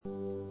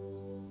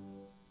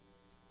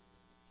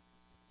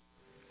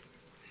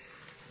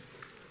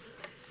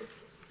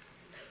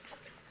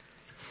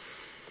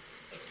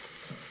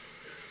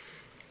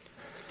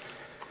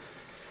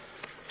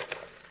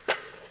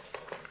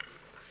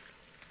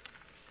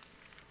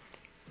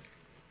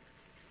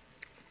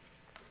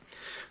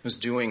was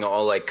doing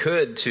all I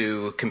could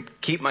to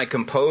keep my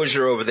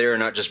composure over there and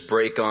not just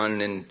break out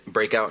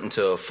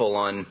into a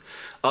full-on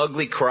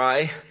ugly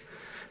cry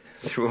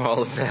through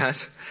all of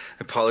that.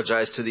 I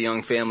apologized to the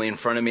young family in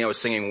front of me. I was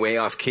singing way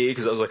off key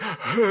because I was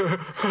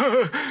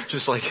like,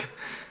 just like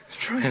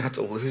trying not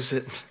to lose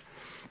it.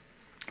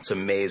 It's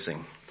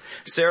amazing.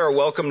 Sarah,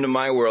 welcome to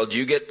my world.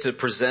 You get to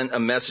present a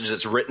message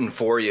that's written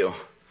for you.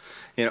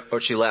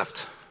 She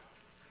left.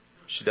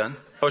 She done?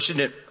 Oh, she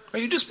didn't. Oh,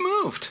 you just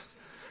moved.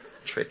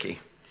 Tricky.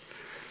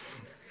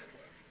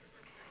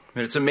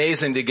 But it's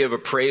amazing to give a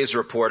praise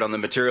report on the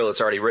material that's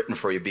already written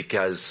for you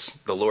because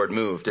the Lord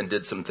moved and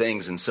did some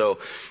things. And so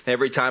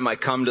every time I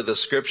come to the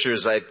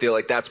scriptures, I feel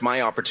like that's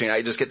my opportunity.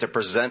 I just get to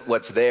present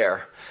what's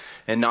there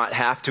and not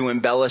have to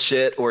embellish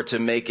it or to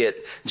make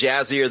it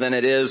jazzier than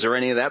it is or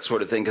any of that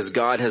sort of thing, because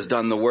God has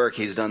done the work.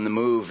 He's done the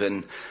move.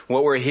 And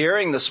what we're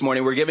hearing this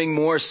morning, we're giving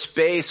more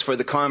space for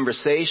the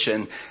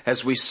conversation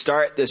as we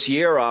start this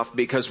year off,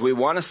 because we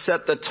want to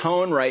set the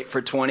tone right for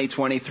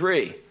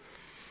 2023.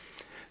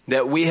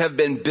 That we have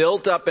been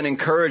built up and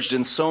encouraged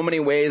in so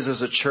many ways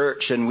as a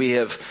church, and we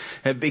have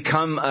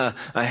become a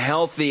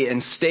healthy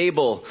and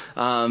stable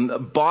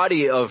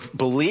body of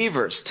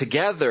believers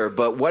together.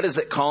 But what is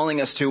it calling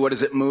us to? What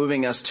is it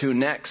moving us to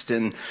next?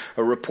 And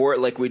a report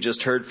like we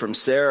just heard from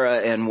Sarah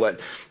and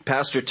what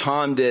Pastor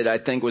Tom did, I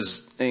think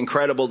was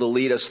incredible to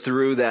lead us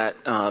through that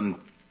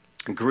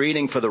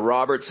greeting for the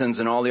Robertsons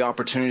and all the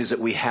opportunities that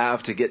we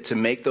have to get to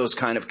make those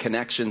kind of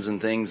connections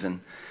and things.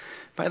 And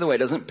by the way,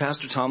 doesn't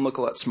Pastor Tom look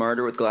a lot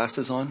smarter with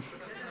glasses on?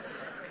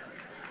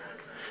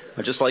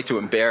 I just like to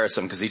embarrass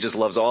him because he just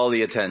loves all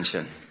the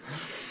attention.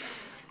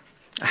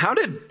 How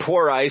did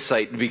poor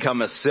eyesight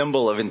become a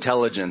symbol of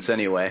intelligence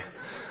anyway?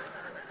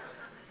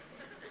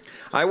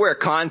 I wear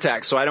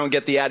contacts so I don't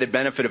get the added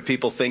benefit of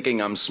people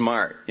thinking I'm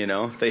smart,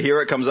 They hear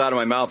it comes out of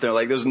my mouth. They're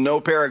like, there's no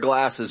pair of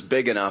glasses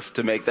big enough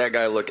to make that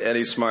guy look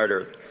any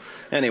smarter.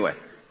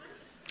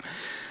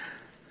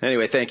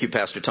 Anyway, thank you,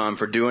 Pastor Tom,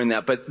 for doing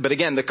that. But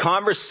again, the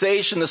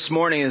conversation this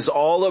morning is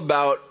all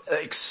about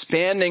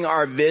expanding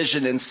our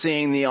vision and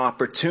seeing the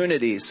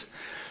opportunities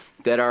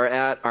that are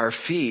at our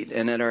feet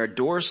and at our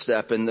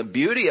doorstep. And the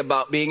beauty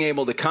about being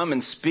able to come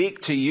and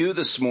speak to you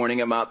this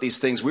morning about these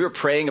things, we were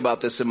praying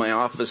about this in my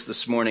office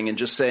this morning and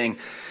just saying,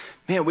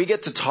 man, we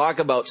get to talk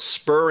about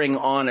spurring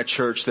on a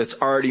church that's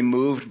already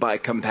moved by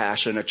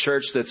compassion, a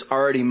church that's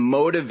already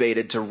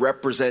motivated to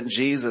represent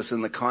Jesus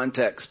in the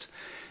context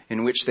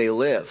in which they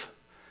live.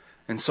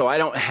 And so I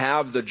don't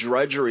have the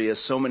drudgery as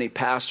so many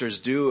pastors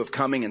do of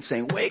coming and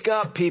saying, wake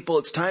up people,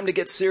 it's time to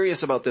get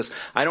serious about this.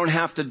 I don't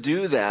have to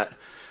do that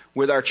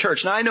with our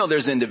church. Now I know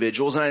there's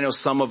individuals, and I know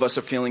some of us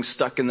are feeling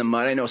stuck in the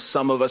mud. I know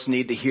some of us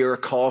need to hear a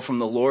call from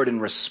the Lord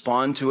and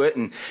respond to it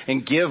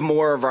and give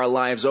more of our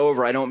lives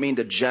over. I don't mean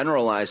to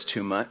generalize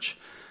too much.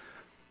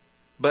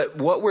 But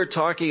what we're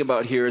talking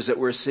about here is that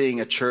we're seeing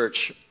a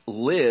church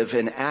live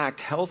and act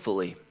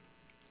healthily.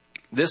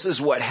 This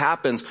is what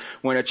happens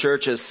when a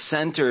church has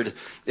centered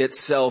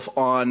itself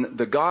on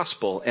the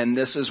gospel. And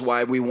this is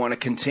why we want to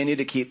continue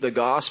to keep the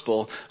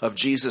gospel of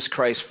Jesus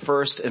Christ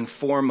first and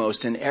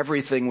foremost in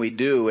everything we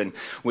do. And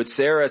with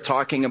Sarah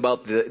talking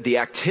about the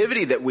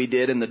activity that we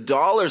did and the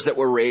dollars that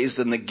were raised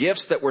and the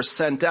gifts that were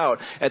sent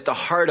out, at the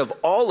heart of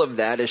all of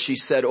that, as she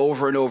said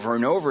over and over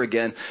and over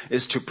again,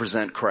 is to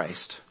present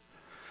Christ.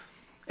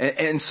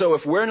 And so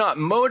if we're not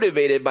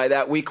motivated by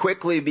that, we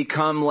quickly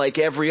become like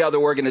every other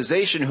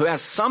organization who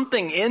has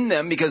something in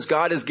them, because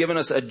God has given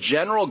us a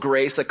general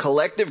grace, a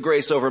collective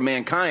grace over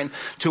mankind,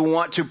 to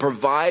want to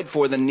provide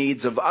for the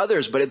needs of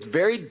others. But it's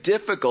very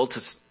difficult,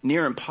 to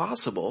near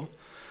impossible,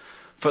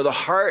 for the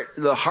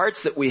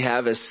hearts that we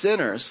have as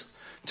sinners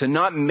to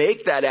not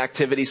make that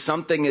activity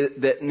something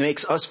that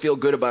makes us feel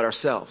good about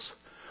ourselves.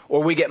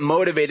 Or we get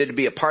motivated to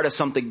be a part of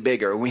something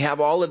bigger. We have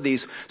all of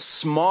these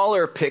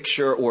smaller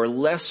picture or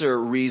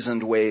lesser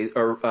reasoned ways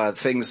or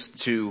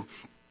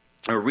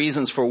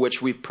reasons for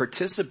which we've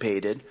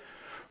participated,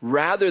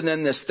 rather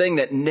than this thing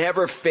that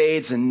never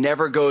fades and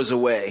never goes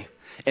away.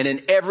 And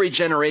in every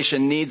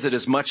generation needs it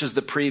as much as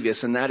the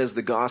previous, and that is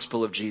the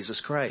gospel of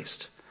Jesus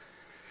Christ.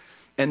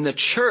 And the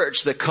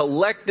church, the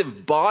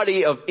collective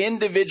body of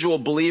individual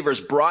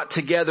believers brought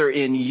together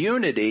in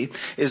unity,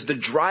 is the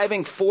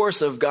driving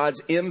force of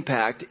God's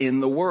impact in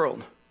the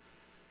world.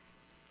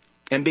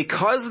 And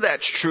because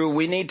that's true,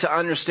 we need to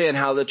understand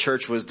how the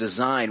church was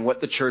designed, what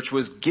the church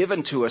was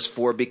given to us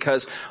for,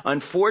 because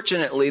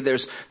unfortunately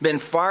there's been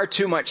far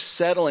too much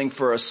settling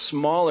for a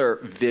smaller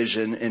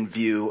vision and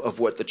view of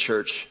what the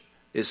church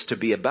is to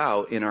be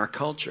about in our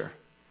culture.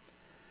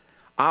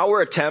 Our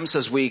attempts,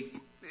 as we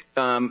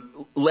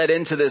led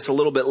into this a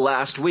little bit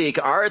last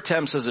week, our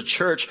attempts as a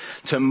church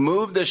to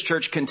move this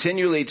church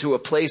continually to a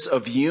place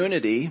of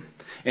unity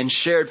and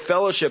shared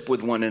fellowship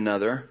with one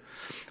another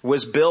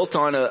was built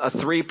on a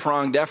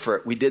three-pronged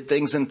effort. We did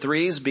things in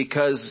threes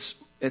because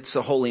it's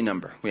a holy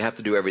number. We have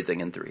to do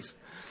everything in threes.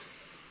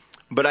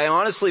 But I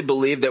honestly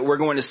believe that we're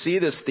going to see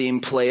this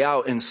theme play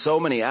out in so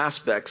many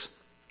aspects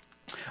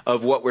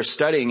of what we're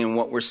studying and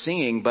what we're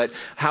seeing, but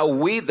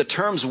the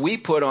terms we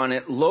put on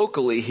it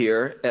locally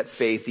here at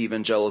Faith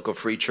Evangelical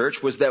Free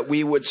Church was that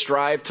we would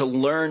strive to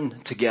learn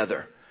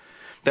together,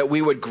 that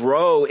we would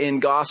grow in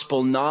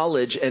gospel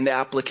knowledge and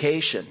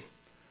application.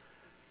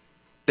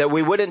 That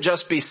we wouldn't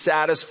just be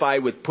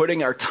satisfied with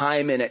putting our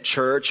time in at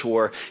church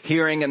or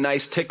hearing a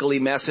nice tickly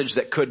message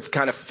that could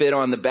kind of fit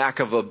on the back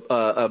of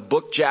a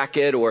book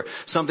jacket or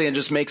something that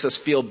just makes us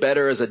feel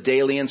better as a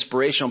daily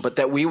inspiration, but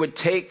that we would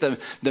take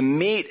the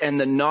meat and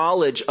the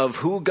knowledge of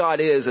who God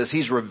is as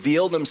He's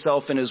revealed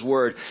Himself in His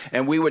Word,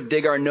 and we would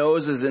dig our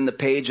noses in the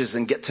pages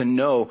and get to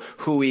know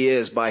who He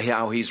is by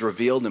how He's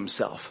revealed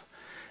Himself.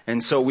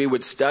 And so we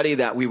would study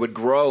that. We would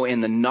grow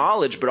in the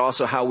knowledge, but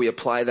also how we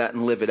apply that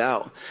and live it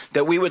out.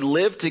 That we would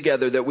live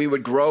together, that we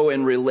would grow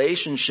in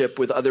relationship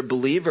with other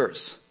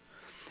believers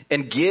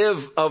and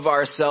give of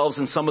ourselves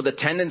and some of the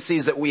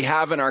tendencies that we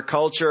have in our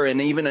culture and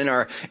even in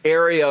our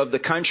area of the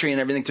country and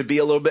everything to be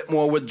a little bit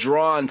more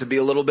withdrawn, to be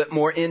a little bit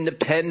more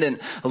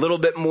independent, a little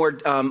bit more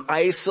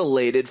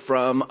isolated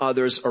from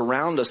others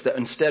around us. That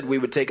instead we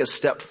would take a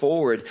step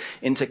forward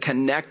into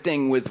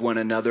connecting with one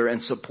another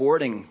and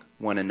supporting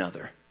one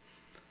another.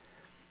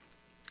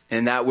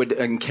 And that would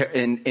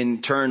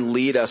in turn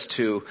lead us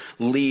to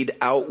lead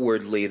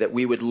outwardly, that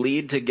we would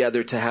lead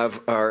together to have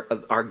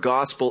our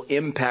gospel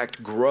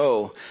impact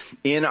grow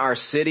in our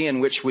city in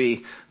which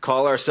we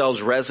call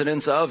ourselves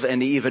residents of,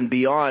 and even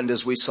beyond,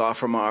 as we saw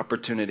from our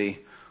opportunity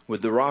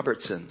with the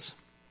Robertsons.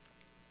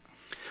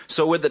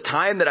 So with the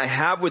time that I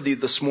have with you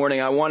this morning,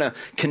 I want to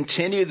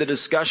continue the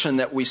discussion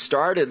that we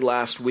started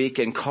last week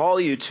and call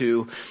you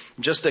to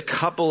just a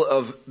couple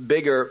of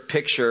bigger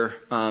picture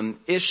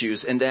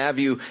issues, and to have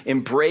you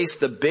embrace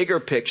the bigger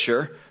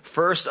picture,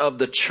 first of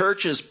the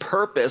church's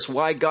purpose,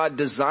 why God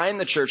designed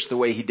the church the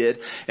way He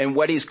did, and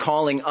what He's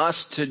calling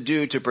us to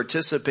do to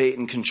participate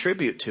and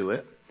contribute to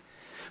it,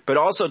 but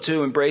also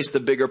to embrace the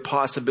bigger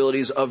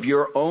possibilities of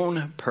your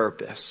own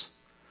purpose.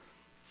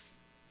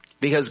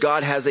 Because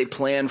God has a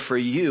plan for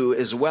you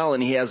as well,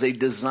 and He has a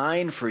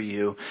design for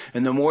you.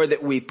 And the more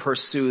that we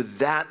pursue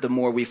that, the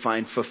more we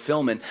find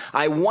fulfillment.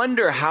 I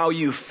wonder how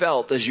you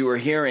felt as you were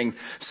hearing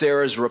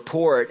Sarah's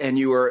report, and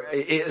you were,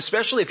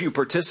 especially if you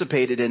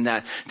participated in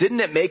that.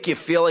 Didn't it make you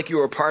feel like you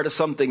were part of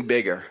something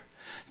bigger?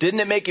 Didn't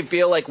it make you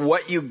feel like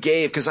what you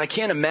gave? Because I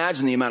can't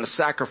imagine the amount of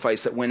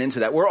sacrifice that went into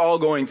that. We're all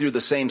going through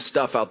the same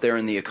stuff out there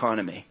in the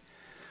economy.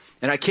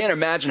 And I can't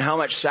imagine how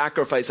much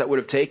sacrifice that would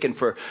have taken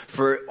for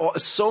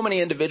so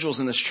many individuals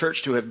in this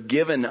church to have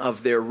given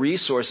of their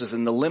resources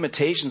and the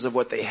limitations of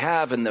what they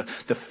have and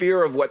the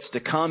fear of what's to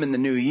come in the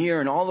new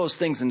year and all those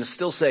things, and to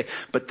still say,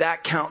 but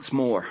that counts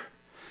more.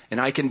 And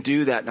I can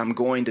do that, and I'm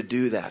going to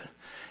do that.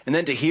 And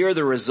then to hear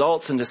the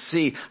results and to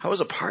see I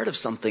was a part of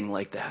something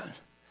like that.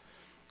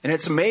 And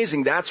it's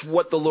amazing. That's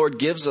what the Lord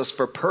gives us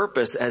for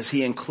purpose as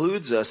He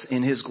includes us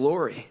in His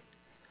glory.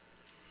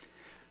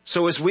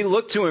 So as we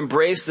look to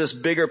embrace this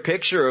bigger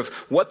picture of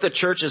what the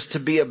church is to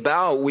be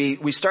about,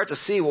 we start to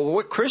see, well,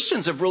 what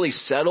Christians have really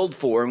settled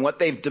for and what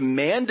they've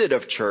demanded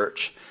of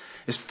church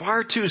is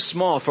far too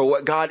small for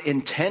what God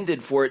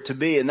intended for it to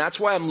be. And that's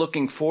why I'm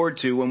looking forward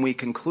to when we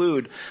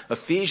conclude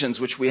Ephesians,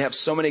 which we have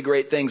so many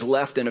great things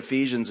left in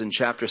Ephesians in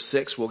chapter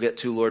 6 we'll get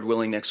to, Lord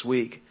willing, next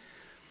week.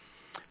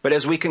 But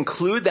as we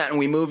conclude that and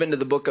we move into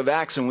the book of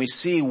Acts and we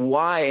see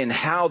why and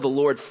how the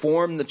Lord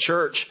formed the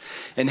church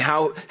and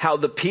how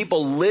the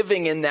people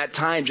living in that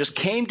time just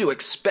came to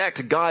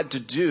expect God to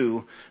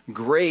do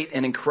great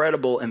and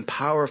incredible and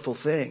powerful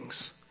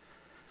things.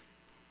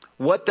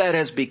 What that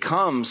has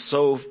become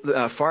so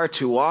far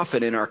too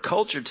often in our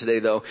culture today,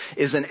 though,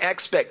 is an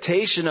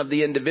expectation of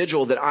the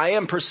individual that I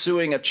am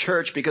pursuing a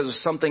church because of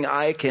something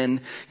I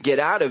can get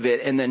out of it.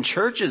 And then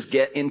churches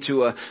get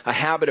into a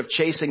habit of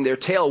chasing their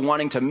tail,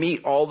 wanting to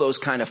meet all those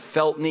kind of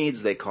felt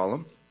needs, they call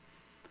them.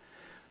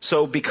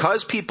 So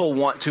because people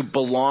want to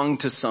belong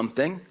to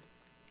something,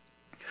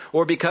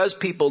 or because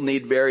people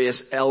need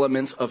various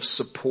elements of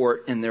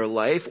support in their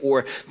life,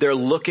 or they're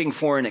looking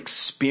for an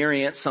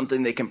experience,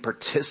 something they can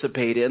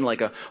participate in, like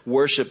a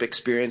worship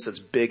experience that's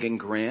big and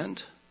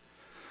grand,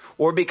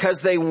 or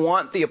because they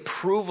want the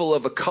approval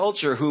of a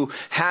culture who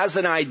has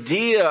an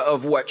idea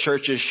of what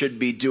churches should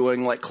be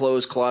doing, like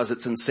clothes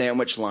closets and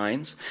sandwich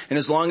lines. And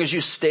as long as you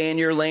stay in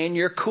your lane,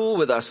 you're cool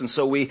with us. And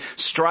so we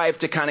strive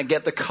to kind of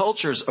get the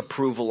culture's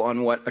approval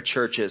on what a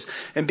church is.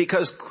 And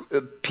because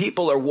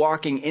people are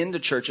walking into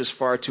churches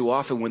far too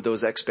often with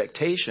those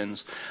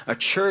expectations, a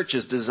church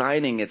is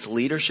designing its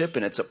leadership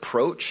and its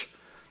approach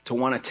to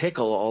want to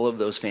tickle all of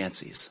those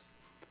fancies.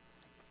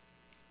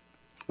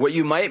 What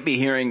you might be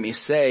hearing me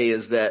say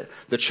is that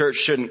the church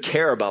shouldn't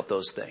care about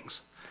those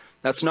things.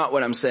 That's not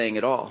what I'm saying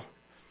at all.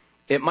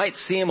 It might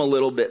seem a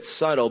little bit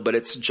subtle, but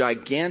it's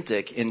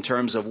gigantic in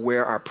terms of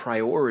where our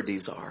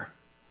priorities are.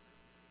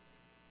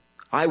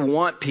 I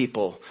want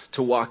people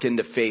to walk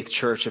into Faith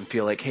Church and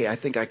feel like, hey, I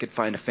think I could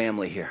find a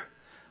family here.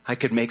 I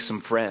could make some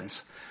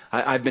friends.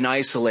 I've been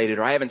isolated,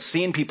 or I haven't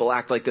seen people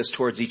act like this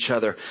towards each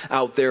other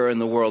out there in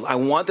the world. I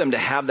want them to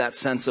have that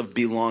sense of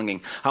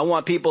belonging. I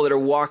want people that are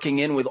walking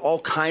in with all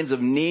kinds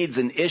of needs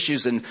and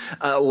issues and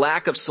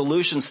lack of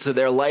solutions to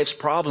their life's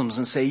problems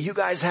and say, you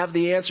guys have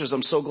the answers.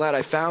 I'm so glad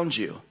I found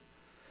you.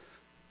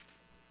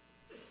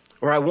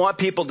 Or I want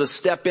people to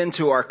step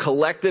into our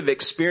collective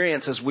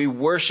experience as we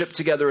worship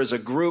together as a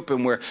group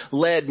and we're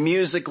led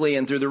musically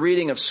and through the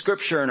reading of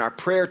scripture and our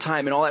prayer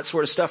time and all that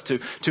sort of stuff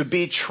to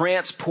be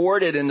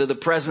transported into the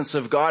presence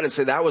of God and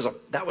say that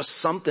was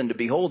something to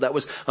behold. That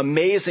was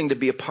amazing to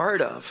be a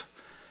part of.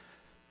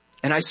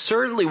 And I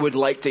certainly would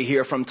like to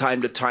hear from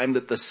time to time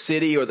that the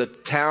city or the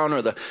town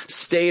or the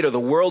state or the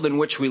world in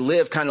which we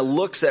live kind of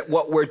looks at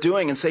what we're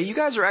doing and say, you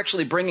guys are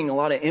actually bringing a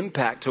lot of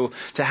impact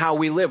to how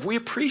we live. We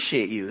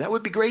appreciate you. That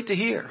would be great to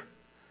hear.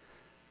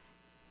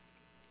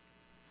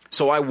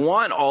 So I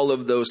want all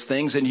of those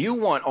things and you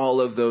want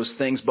all of those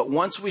things. But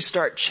once we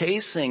start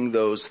chasing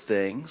those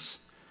things,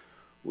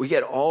 we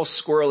get all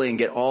squirrely and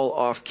get all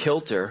off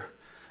kilter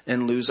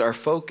and lose our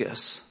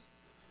focus.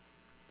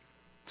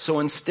 So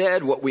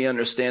instead, what we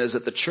understand is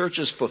that the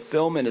church's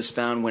fulfillment is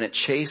found when it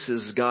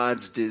chases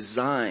God's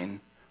design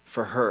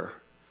for her.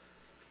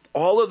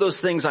 All of those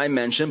things I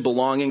mentioned,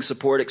 belonging,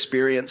 support,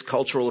 experience,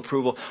 cultural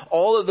approval,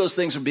 all of those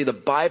things would be the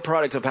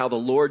byproduct of how the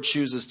Lord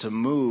chooses to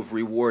move,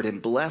 reward,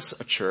 and bless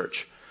a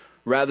church,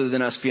 rather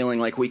than us feeling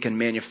like we can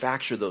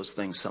manufacture those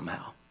things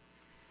somehow.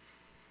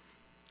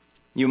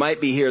 You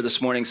might be here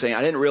this morning saying,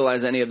 I didn't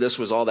realize any of this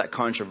was all that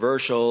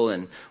controversial,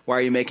 and why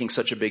are you making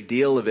such a big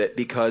deal of it?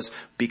 Because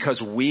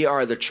we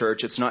are the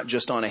church. It's not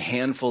just on a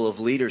handful of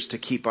leaders to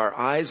keep our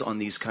eyes on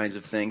these kinds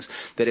of things,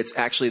 that it's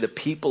actually the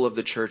people of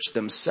the church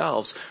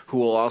themselves who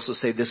will also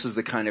say, this is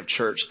the kind of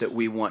church that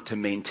we want to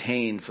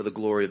maintain for the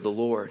glory of the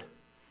Lord.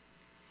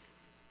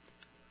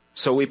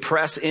 So we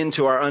press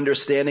into our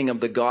understanding of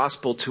the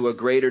gospel to a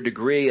greater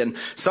degree. And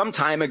some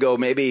time ago,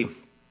 maybe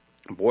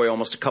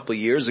almost a couple of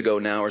years ago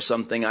now or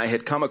something, I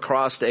had come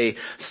across a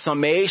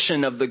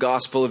summation of the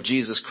gospel of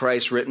Jesus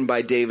Christ written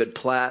by David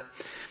Platt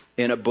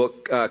in a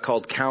book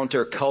called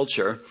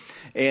Counterculture.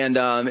 And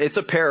it's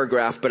a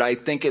paragraph, but I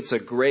think it's a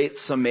great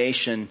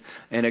summation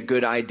and a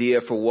good idea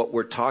for what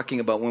we're talking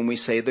about when we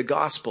say the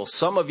gospel.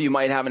 Some of you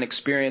might have an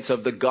experience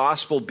of the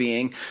gospel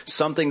being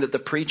something that the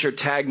preacher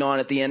tagged on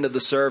at the end of the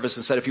service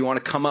and said, if you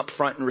want to come up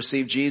front and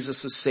receive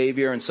Jesus as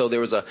Savior. And so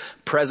there was a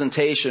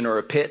presentation or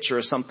a pitch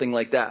or something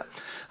like that.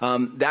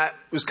 That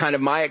was kind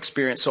of my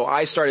experience. So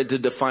I started to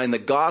define the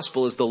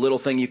gospel as the little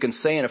thing you can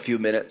say in a few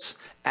minutes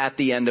at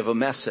the end of a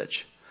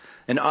message.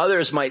 And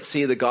others might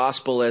see the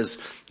gospel as,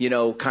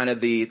 kind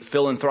of the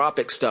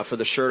philanthropic stuff or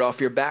the shirt off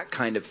your back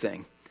kind of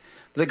thing.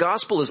 The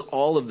gospel is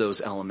all of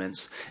those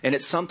elements. And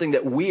it's something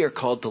that we are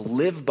called to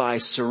live by,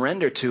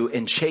 surrender to,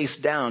 and chase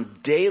down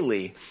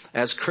daily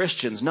as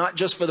Christians. Not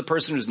just for the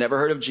person who's never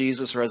heard of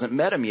Jesus or hasn't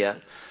met him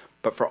yet,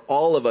 but for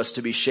all of us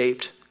to be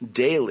shaped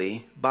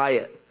daily by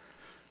it.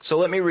 So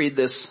let me read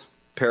this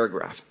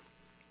paragraph.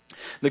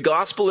 The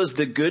gospel is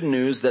the good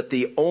news that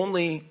the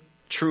only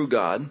true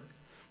God,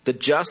 the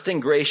just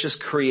and gracious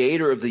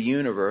creator of the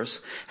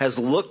universe, has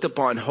looked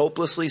upon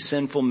hopelessly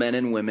sinful men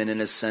and women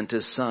and has sent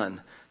his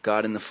Son,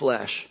 God in the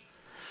flesh,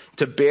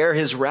 to bear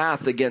his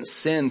wrath against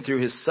sin through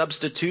his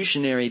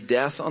substitutionary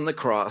death on the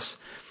cross,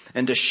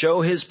 and to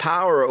show his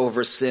power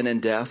over sin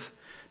and death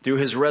through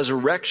his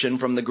resurrection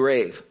from the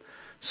grave,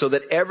 so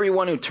that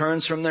everyone who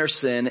turns from their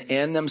sin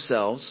and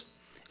themselves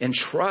and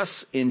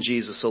trusts in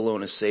Jesus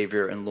alone as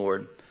Savior and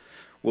Lord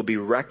will be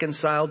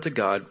reconciled to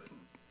God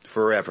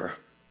forever.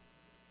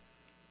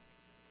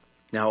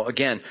 Now,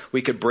 again,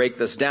 we could break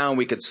this down,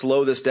 we could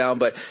slow this down,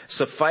 but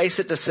suffice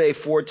it to say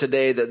for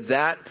today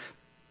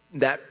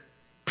that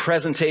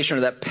presentation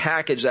or that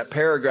package, that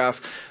paragraph,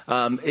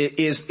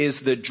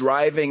 is the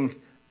driving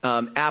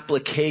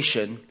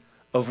application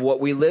of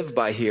what we live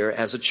by here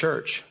as a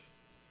church.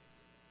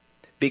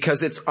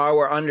 Because it's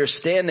our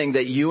understanding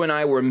that you and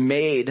I were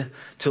made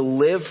to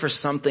live for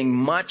something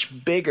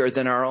much bigger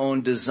than our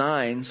own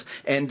designs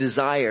and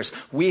desires.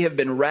 We have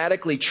been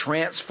radically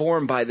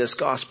transformed by this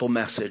gospel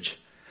message.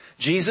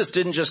 Jesus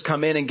didn't just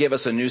come in and give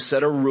us a new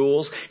set of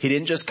rules. He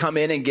didn't just come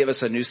in and give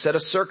us a new set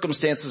of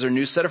circumstances or a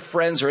new set of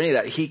friends or any of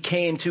that. He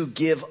came to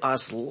give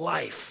us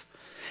life,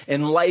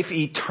 and life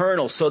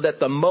eternal, so that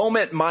the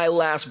moment my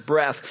last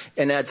breath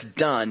and that's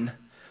done,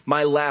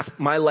 my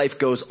life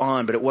goes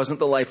on. But it wasn't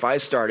the life I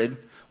started.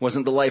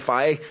 Wasn't the life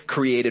I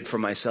created for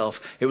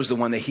myself. It was the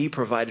one that he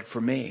provided for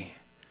me.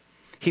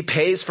 He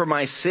pays for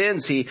my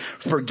sins. He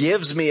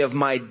forgives me of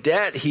my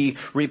debt. He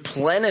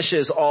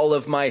replenishes all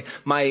of my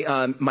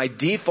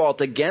default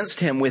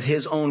against him with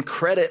his own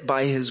credit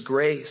by his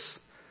grace.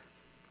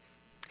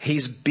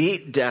 He's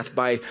beat death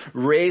by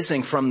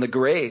raising from the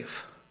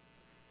grave.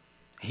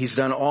 He's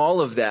done all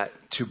of that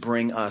to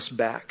bring us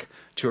back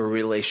to a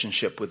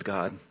relationship with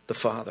God the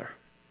Father.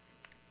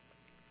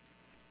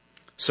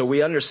 So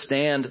we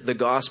understand the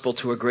gospel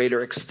to a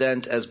greater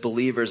extent as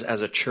believers,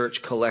 as a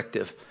church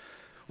collective.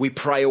 We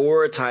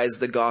prioritize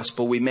the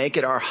gospel. We make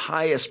it our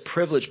highest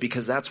privilege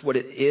because that's what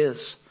it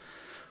is.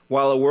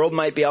 While the world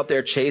might be out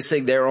there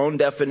chasing their own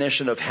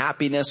definition of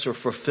happiness or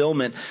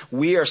fulfillment,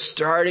 we are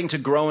starting to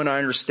grow in our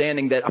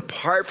understanding that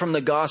apart from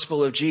the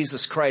gospel of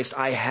Jesus Christ,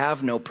 I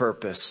have no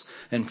purpose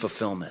and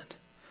fulfillment.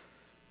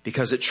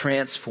 Because it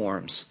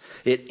transforms,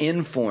 it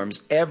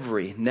informs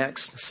every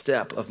next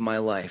step of my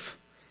life.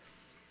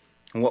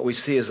 And what we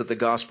see is that the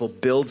gospel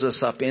builds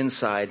us up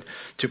inside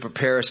to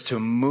prepare us to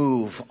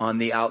move on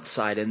the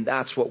outside. And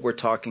that's what we're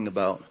talking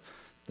about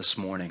this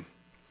morning.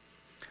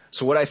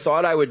 So what I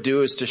thought I would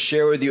do is to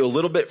share with you a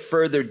little bit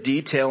further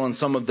detail on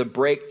some of the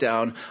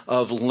breakdown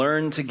of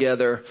learn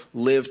together,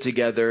 live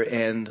together,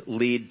 and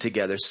lead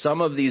together.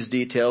 Some of these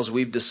details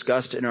we've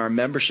discussed in our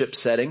membership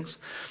settings.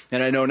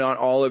 And I know not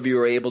all of you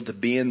are able to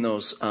be in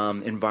those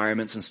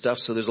environments and stuff,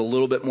 so there's a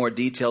little bit more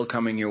detail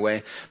coming your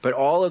way. But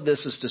all of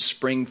this is to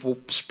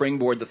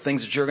springboard the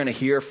things that you're going to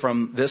hear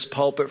from this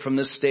pulpit, from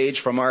this stage,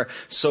 from our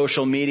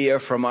social media,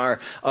 from our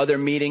other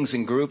meetings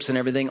and groups and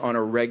everything on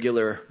a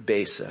regular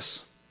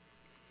basis.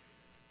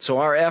 So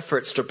our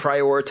efforts to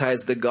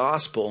prioritize the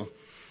gospel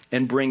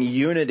and bring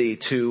unity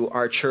to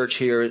our church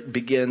here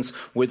begins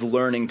with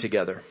learning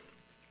together.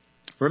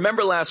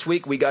 Remember last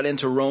week we got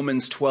into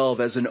Romans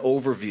 12 as an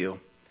overview.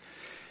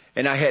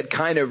 And I had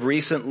kind of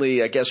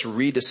recently,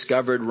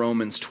 rediscovered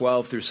Romans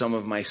 12 through some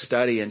of my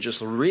study and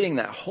just reading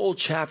that whole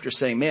chapter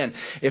saying, man,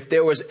 if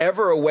there was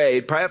ever a way,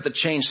 I'd probably have to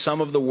change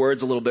some of the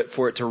words a little bit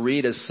for it to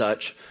read as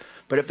such.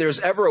 But if there's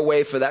ever a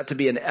way for that to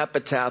be an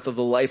epitaph of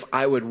the life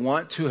I would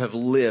want to have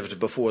lived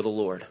before the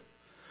Lord,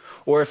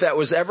 or if that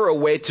was ever a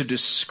way to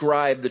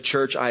describe the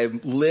church I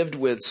lived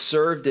with,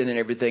 served in and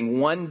everything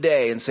one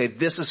day and say,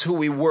 this is who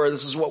we were,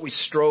 this is what we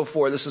strove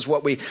for, that's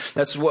what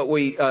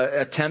we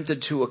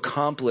attempted to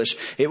accomplish,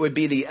 it would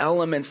be the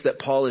elements that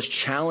Paul is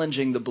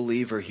challenging the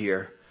believer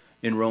here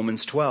in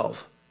Romans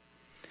 12.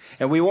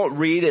 And we won't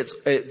read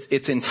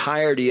its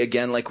entirety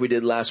again like we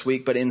did last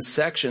week, but in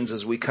sections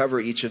as we cover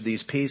each of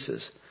these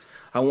pieces.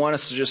 I want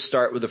us to just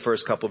start with the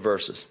first couple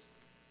verses.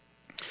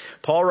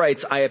 Paul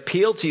writes, I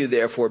appeal to you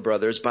therefore,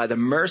 brothers, by the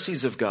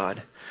mercies of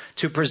God,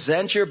 to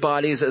present your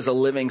bodies as a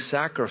living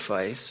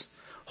sacrifice,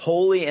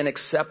 holy and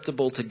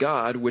acceptable to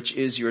God, which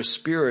is your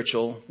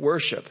spiritual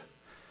worship.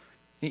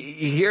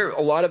 You hear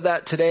a lot of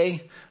that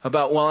today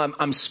about, well,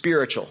 I'm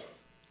spiritual.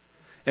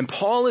 And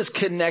Paul is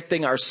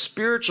connecting our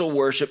spiritual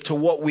worship to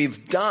what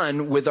we've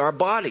done with our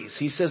bodies.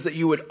 He says that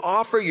you would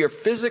offer your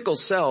physical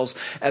selves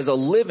as a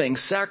living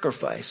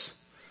sacrifice.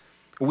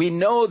 We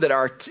know that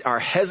our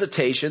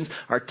hesitations,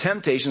 our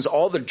temptations,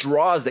 all the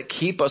draws that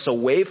keep us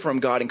away from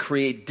God and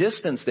create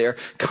distance there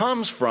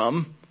comes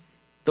from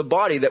the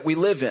body that we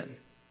live in.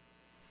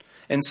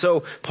 And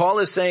so Paul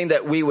is saying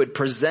that we would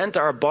present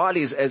our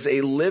bodies as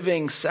a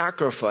living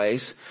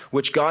sacrifice,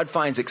 which God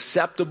finds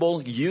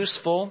acceptable,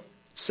 useful,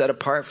 set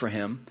apart for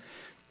him,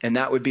 and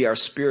that would be our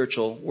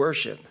spiritual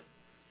worship.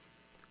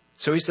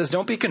 So he says,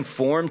 don't be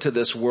conformed to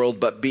this world,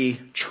 but be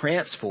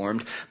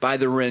transformed by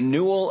the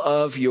renewal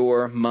of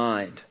your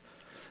mind.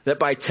 That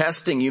by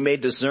testing you may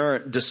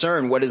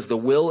discern what is the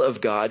will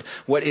of God,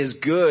 what is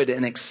good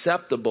and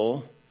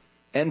acceptable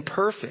and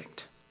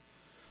perfect.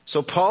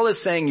 So Paul is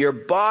saying your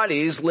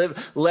bodies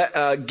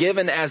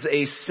given as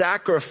a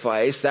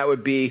sacrifice, that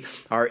would be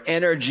our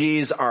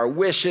energies, our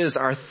wishes,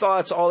 our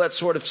thoughts, all that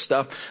sort of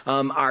stuff,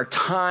 our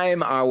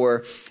time,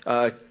 our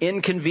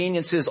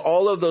inconveniences,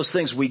 all of those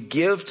things we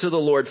give to the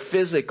Lord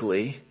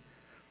physically,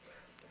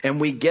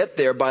 and we get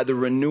there by the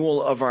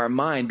renewal of our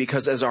mind,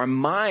 because as our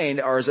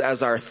mind,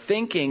 as our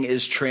thinking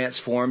is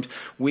transformed,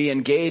 we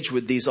engage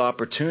with these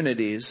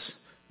opportunities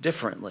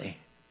differently.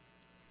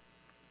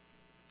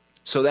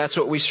 So that's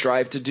what we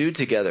strive to do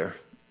together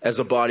as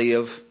a body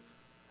of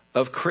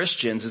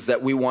Christians, is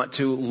that we want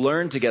to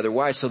learn together.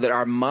 Why? So that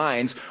our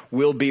minds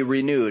will be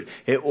renewed.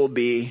 It will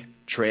be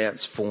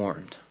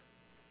transformed.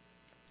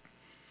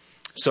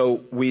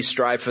 So we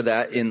strive for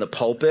that in the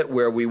pulpit,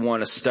 where we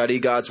want to study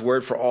God's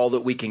word for all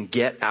that we can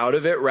get out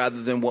of it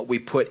rather than what we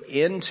put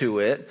into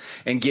it,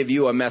 and give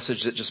you a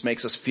message that just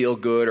makes us feel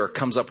good or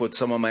comes up with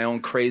some of my own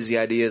crazy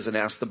ideas and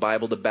ask the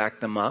Bible to back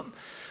them up.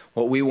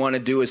 What we want to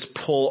do is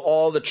pull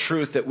all the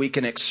truth that we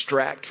can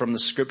extract from the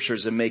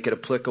scriptures and make it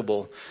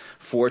applicable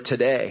for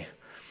today.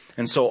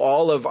 And so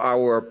all of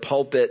our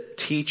pulpit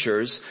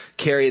teachers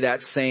carry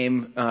that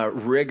same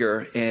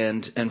rigor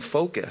and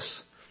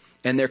focus.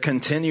 And they're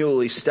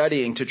continually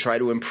studying to try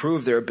to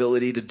improve their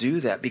ability to do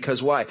that.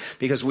 Because why?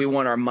 Because we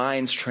want our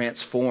minds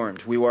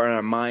transformed. We want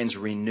our minds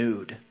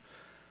renewed.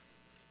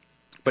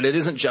 But it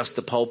isn't just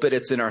the pulpit.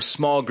 It's in our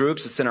small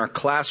groups. It's in our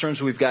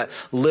classrooms. We've got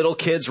little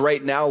kids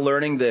right now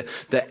learning the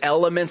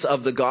elements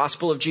of the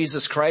gospel of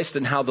Jesus Christ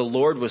and how the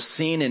Lord was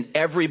seen in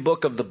every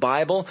book of the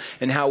Bible,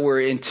 and how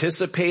we're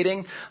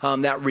anticipating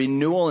that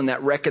renewal and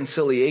that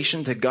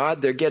reconciliation to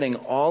God. They're getting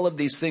all of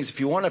these things. If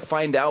you want to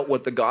find out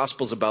what the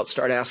gospel's about,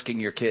 start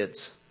asking your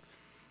kids.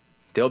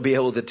 They'll be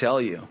able to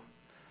tell you.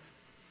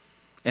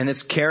 And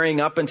it's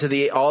carrying up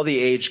into all the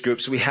age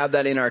groups. We have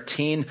that in our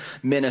teen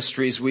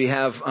ministries. We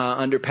have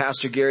under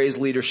Pastor Gary's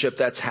leadership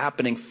that's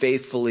happening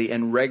faithfully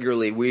and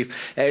regularly. We've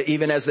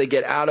even as they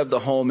get out of the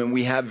home, and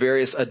we have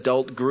various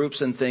adult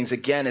groups and things.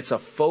 Again, it's a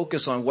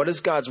focus on what is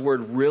God's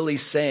word really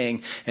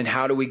saying, and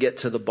how do we get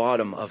to the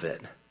bottom of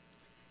it.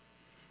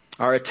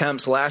 Our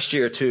attempts last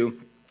year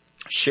to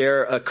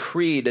share a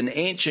creed, an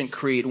ancient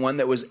creed, one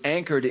that was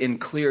anchored in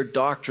clear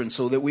doctrine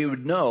so that we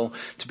would know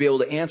to be able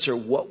to answer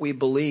what we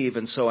believe.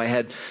 And so I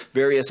had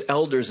various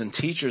elders and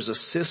teachers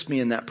assist me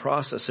in that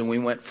process, and we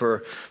went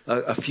for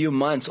a few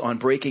months on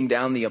breaking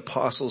down the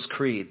Apostles'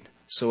 Creed.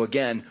 So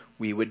again,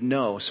 we would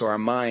know, so our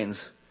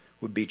minds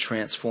would be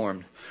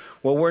transformed.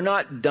 Well, we're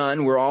not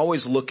done. We're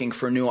always looking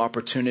for new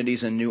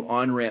opportunities and new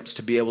on-ramps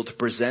to be able to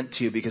present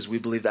to you, because we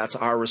believe that's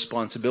our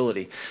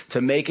responsibility,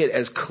 to make it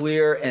as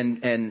clear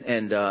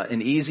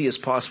and easy as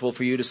possible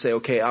for you to say,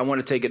 okay, I want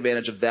to take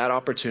advantage of that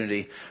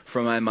opportunity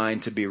for my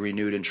mind to be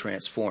renewed and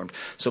transformed.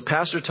 So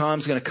Pastor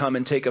Tom's going to come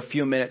and take a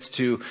few minutes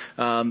to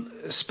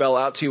spell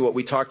out to you what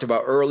we talked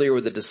about earlier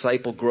with the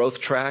disciple growth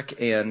track,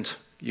 and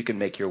you can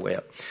make your way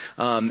up.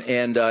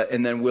 And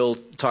then we'll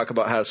talk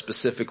about how to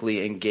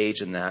specifically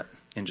engage in that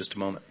in just a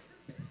moment.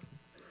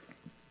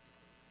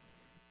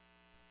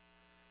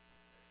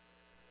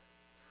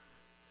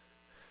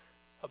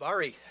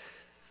 Habari.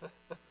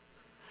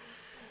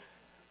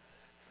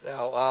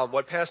 Now,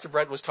 what Pastor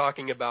Brent was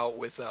talking about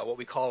with what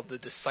we call the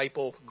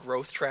disciple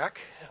growth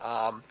track,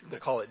 I'm going to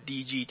call it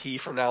DGT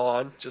from now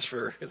on, just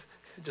for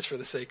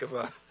the sake of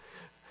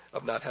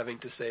not having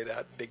to say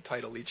that big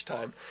title each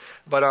time.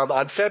 But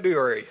on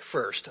February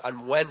 1st,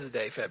 on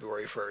Wednesday,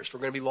 February 1st, we're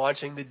going to be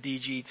launching the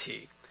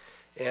DGT,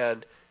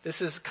 and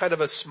this is kind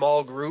of a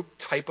small group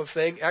type of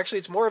thing. Actually,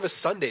 it's more of a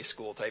Sunday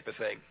school type of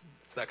thing.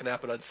 It's not going to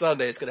happen on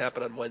Sunday. It's going to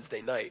happen on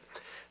Wednesday night.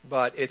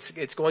 But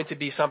it's going to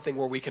be something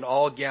where we can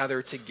all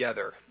gather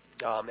together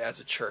as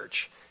a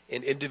church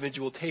in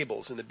individual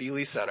tables in the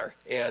Bealey Center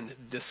and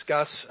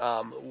discuss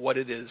what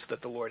it is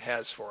that the Lord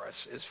has for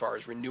us as far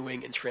as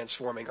renewing and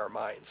transforming our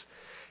minds.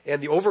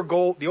 And the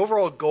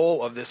overall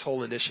goal of this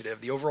whole initiative,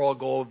 the overall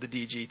goal of the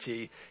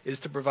DGT, is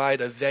to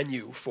provide a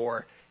venue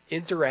for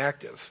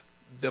interactive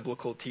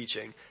biblical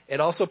teaching, and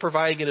also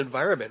providing an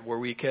environment where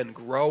we can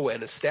grow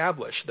and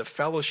establish the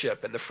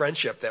fellowship and the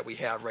friendship that we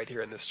have right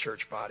here in this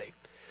church body.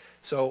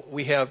 So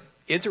we have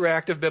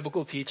interactive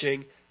biblical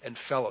teaching and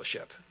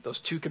fellowship, those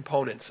two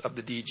components of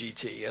the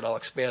DGT, and I'll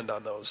expand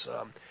on those.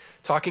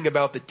 Talking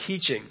about the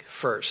teaching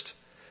first.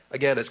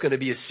 Again, it's going to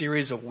be a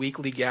series of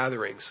weekly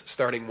gatherings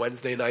starting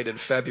Wednesday night in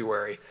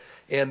February.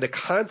 And the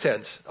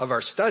content of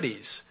our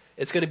studies,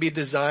 it's going to be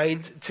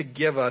designed to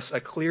give us a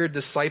clear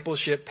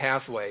discipleship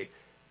pathway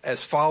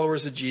as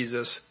followers of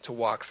Jesus to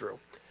walk through.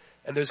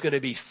 And there's going to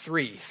be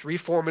three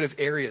formative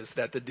areas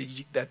that the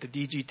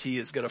DGT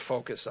is going to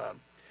focus on.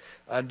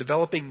 On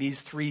developing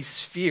these three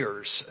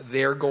spheres,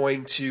 they're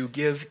going to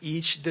give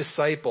each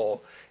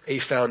disciple a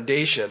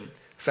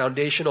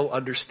foundational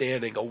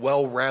understanding, a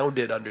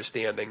well-rounded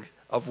understanding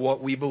of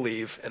what we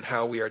believe and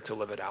how we are to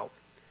live it out.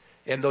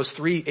 And those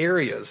three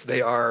areas,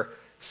 they are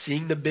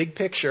seeing the big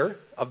picture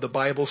of the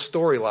Bible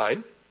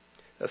storyline.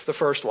 That's the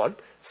first one.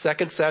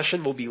 Second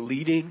session will be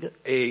leading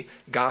a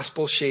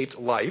gospel-shaped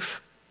life.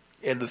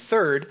 And the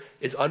third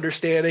is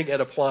understanding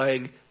and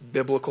applying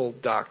biblical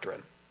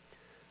doctrine.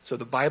 So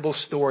the Bible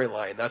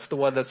storyline, that's the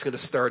one that's going to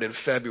start in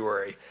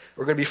February.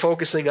 We're going to be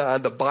focusing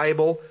on the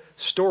Bible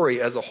story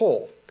as a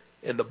whole.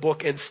 And the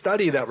book and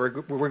study that we're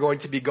going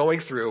to be going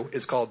through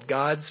is called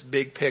God's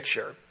Big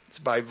Picture. It's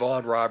by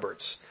Vaughn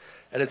Roberts.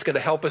 And it's going to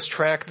help us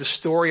track the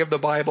story of the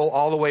Bible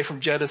all the way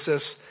from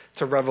Genesis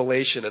to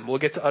Revelation. And we'll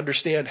get to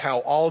understand how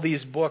all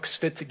these books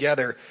fit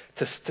together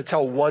to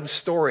tell one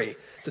story,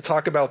 to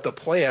talk about the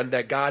plan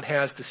that God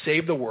has to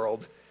save the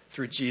world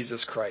through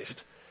Jesus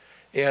Christ.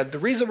 And the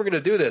reason we're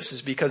going to do this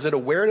is because in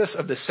awareness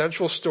of the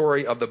central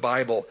story of the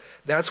Bible,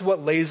 that's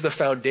what lays the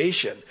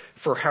foundation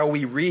for how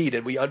we read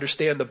and we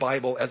understand the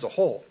Bible as a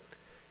whole.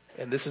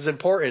 And this is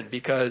important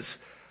because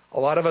a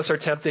lot of us are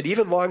tempted,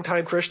 even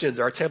longtime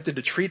Christians are tempted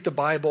to treat the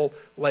Bible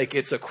like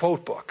it's a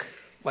quote book,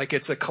 like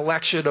it's a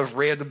collection of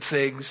random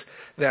things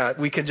that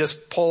we can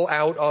just pull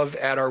out of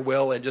at our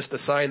will and just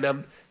assign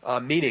them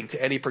meaning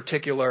to any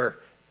particular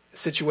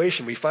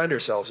situation we find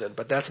ourselves in.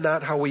 But that's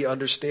not how we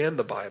understand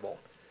the Bible.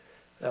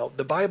 Now,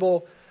 the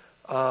Bible,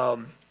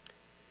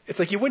 it's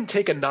like you wouldn't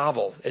take a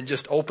novel and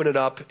just open it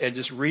up and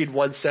just read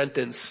one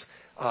sentence,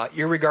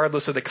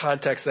 irregardless of the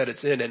context that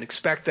it's in, and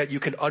expect that you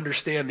can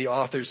understand the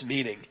author's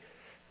meaning.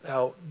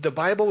 Now, the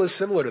Bible is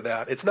similar to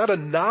that. It's not a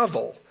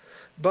novel,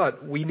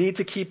 but we need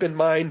to keep in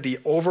mind the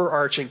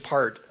overarching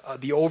part,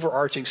 the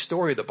overarching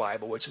story of the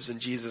Bible, which is in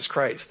Jesus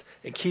Christ.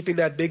 And keeping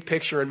that big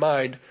picture in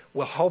mind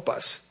will help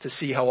us to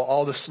see how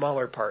all the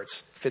smaller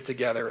parts fit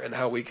together and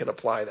how we can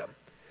apply them.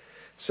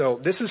 So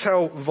this is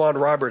how Vaughn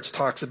Roberts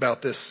talks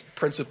about this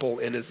principle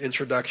in his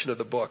introduction of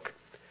the book.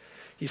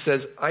 He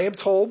says, I am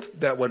told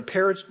that when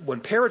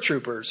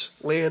paratroopers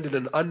land in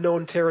an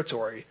unknown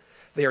territory,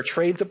 they are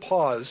trained to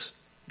pause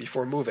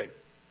before moving.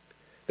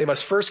 They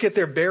must first get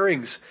their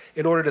bearings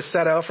in order to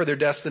set out for their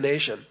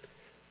destination.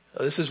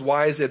 Now, this is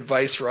wise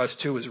advice for us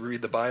too as we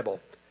read the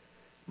Bible.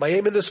 My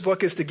aim in this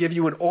book is to give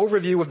you an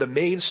overview of the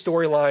main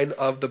storyline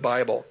of the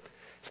Bible.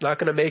 It's not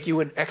going to make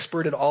you an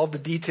expert in all the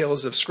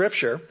details of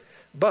Scripture,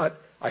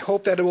 but I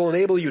hope that it will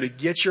enable you to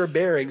get your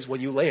bearings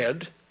when you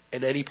land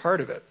in any part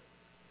of it.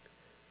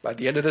 By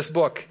the end of this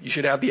book, you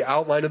should have the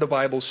outline of the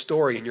Bible's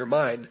story in your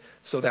mind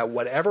so that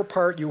whatever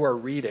part you are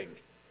reading,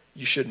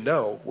 you should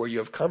know where you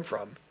have come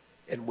from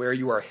and where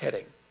you are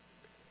heading.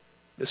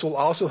 This will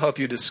also help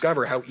you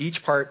discover how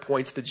each part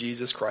points to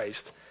Jesus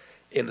Christ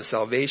in the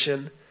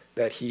salvation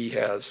that he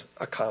has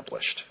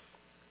accomplished.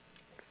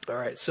 All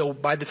right, so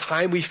by the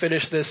time we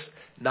finish this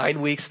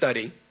 9-week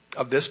study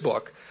of this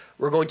book,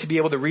 we're going to be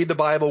able to read the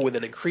Bible with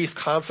an increased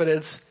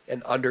confidence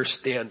and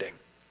understanding.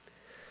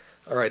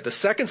 All right, the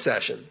second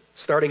session,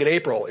 starting in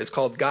April, is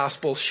called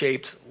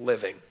Gospel-Shaped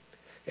Living.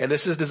 And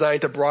this is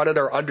designed to broaden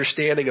our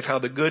understanding of how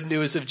the good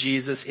news of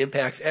Jesus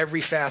impacts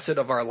every facet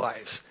of our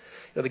lives.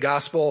 You know,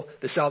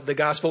 the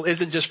gospel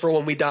isn't just for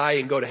when we die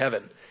and go to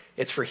heaven.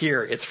 It's for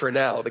here. It's for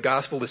now. The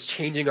gospel is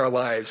changing our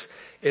lives.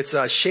 It's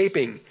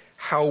shaping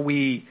how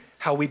we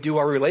do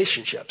our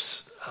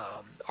relationships,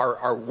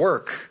 our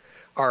work,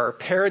 our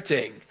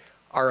parenting,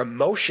 our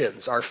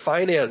emotions, our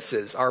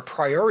finances, our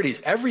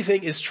priorities.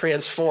 Everything is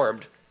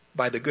transformed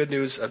by the good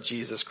news of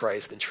Jesus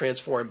Christ and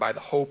transformed by the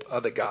hope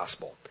of the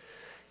gospel.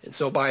 And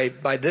so by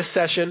this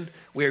session,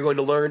 we are going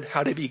to learn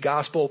how to be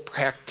gospel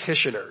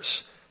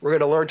practitioners. We're going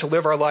to learn to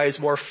live our lives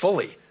more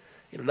fully,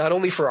 not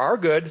only for our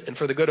good and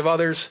for the good of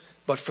others,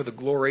 but for the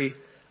glory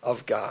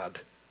of God.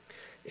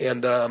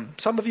 And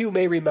some of you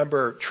may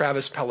remember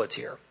Travis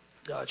Pelletier.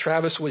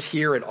 Travis was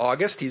here in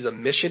August. He's a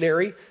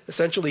missionary.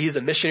 Essentially, he's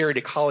a missionary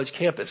to college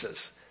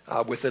campuses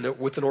with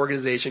an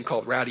organization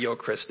called Radio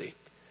Christi.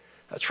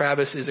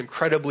 Travis is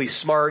incredibly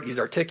smart. He's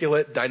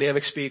articulate,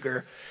 dynamic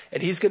speaker,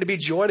 and he's going to be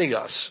joining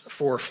us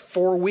for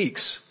 4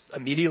 weeks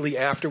immediately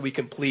after we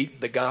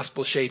complete the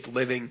Gospel-Shaped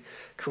Living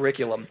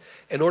curriculum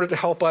in order to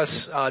help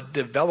us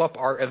develop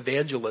our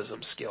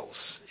evangelism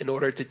skills, in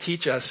order to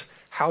teach us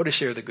how to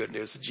share the good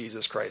news of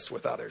Jesus Christ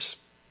with others.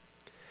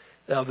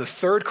 Now, the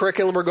third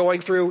curriculum we're going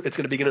through, it's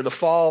going to begin in the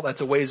fall.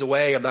 That's a ways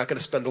away. I'm not going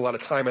to spend a lot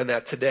of time on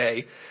that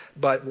today,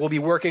 but we'll be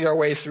working our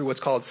way through what's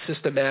called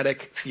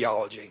systematic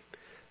theology.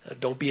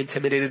 Don't be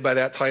intimidated by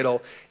that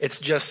title. It's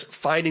just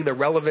finding the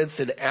relevance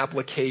and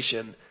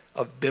application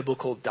of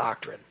biblical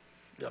doctrine.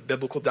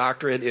 Biblical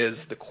doctrine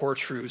is the core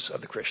truths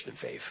of the Christian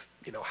faith.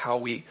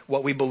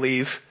 What we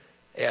believe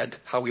and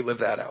how we live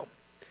that out.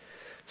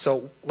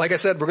 So, like I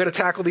said, we're going to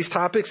tackle these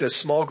topics as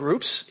small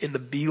groups in the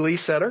Beeley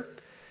Center.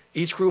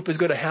 Each group is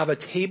going to have a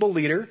table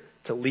leader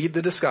to lead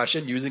the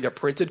discussion using a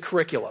printed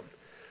curriculum.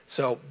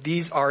 So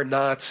these are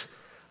not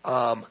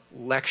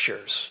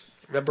lectures.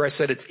 Remember I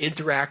said it's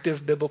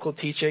interactive biblical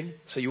teaching,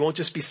 so you won't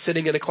just be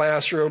sitting in a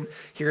classroom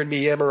hearing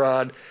me yammer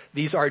on.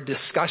 These are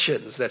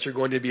discussions that you're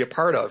going to be a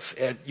part of,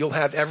 and you'll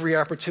have every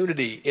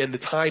opportunity in the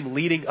time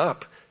leading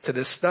up to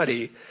this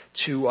study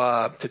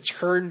to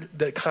turn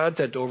the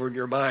content over in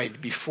your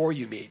mind before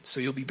you meet, so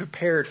you'll be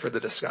prepared for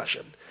the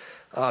discussion.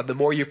 The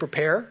more you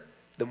prepare,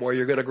 the more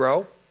you're going to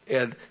grow,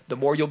 and the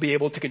more you'll be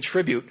able to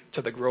contribute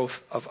to the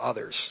growth of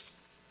others.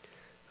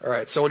 All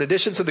right, so in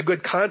addition to the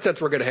good content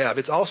we're going to have,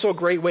 it's also a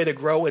great way to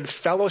grow in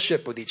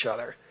fellowship with each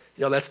other.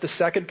 That's the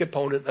second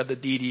component of the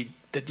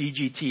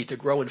DGT, to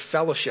grow in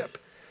fellowship.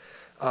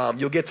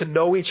 You'll get to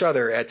know each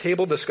other at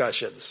table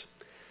discussions.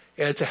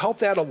 And to help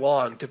that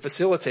along, to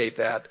facilitate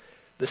that,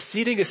 the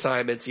seating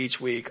assignments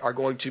each week are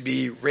going to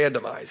be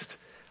randomized.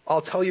 I'll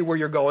tell you where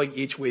you're going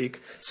each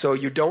week, so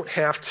you don't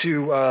have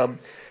to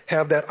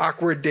have that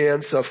awkward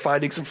dance of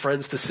finding some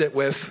friends to sit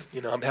with.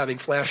 I'm having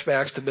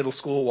flashbacks to middle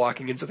school,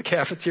 walking into the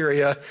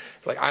cafeteria.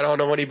 Like, I don't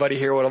know anybody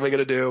here. What am I going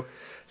to do?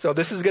 So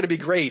this is going to be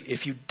great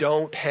if you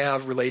don't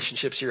have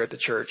relationships here at the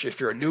church. If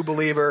you're a new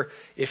believer,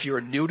 if you're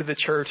new to the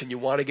church and you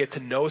want to get to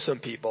know some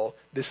people,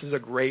 this is a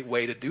great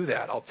way to do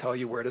that. I'll tell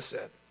you where to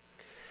sit.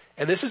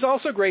 And this is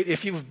also great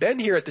if you've been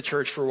here at the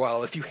church for a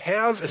while, if you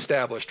have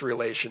established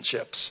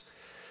relationships.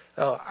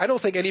 I don't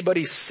think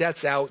anybody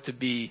sets out to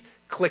be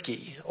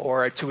cliquey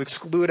or to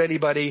exclude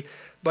anybody,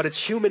 but it's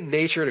human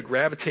nature to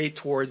gravitate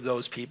towards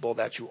those people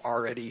that you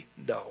already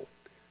know.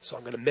 So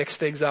I'm going to mix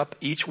things up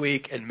each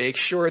week and make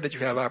sure that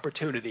you have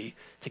opportunity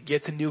to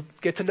get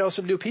to know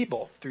some new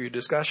people through your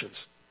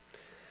discussions.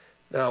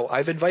 Now,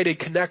 I've invited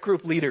Connect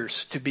Group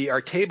leaders to be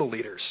our table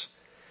leaders.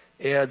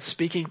 And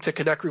speaking to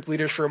Connect Group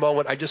leaders for a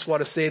moment, I just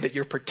want to say that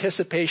your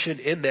participation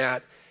in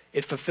that,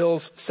 it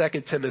fulfills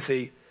 2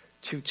 Timothy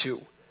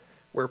 2:2,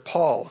 where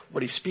Paul,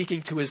 when he's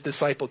speaking to his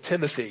disciple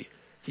Timothy,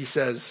 he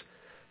says,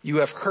 "You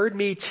have heard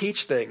me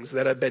teach things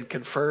that have been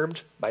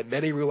confirmed by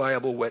many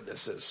reliable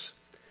witnesses.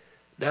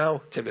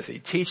 Now, Timothy,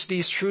 teach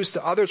these truths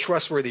to other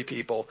trustworthy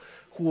people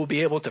who will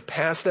be able to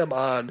pass them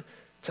on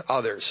to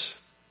others."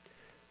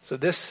 So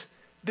this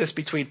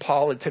between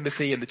Paul and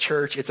Timothy and the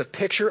church, it's a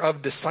picture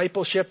of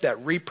discipleship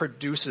that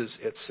reproduces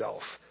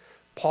itself.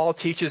 Paul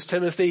teaches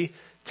Timothy,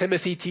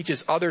 Timothy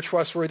teaches other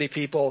trustworthy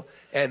people,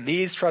 and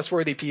these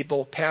trustworthy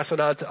people pass it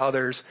on to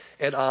others,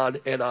 and on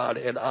and on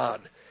and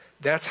on.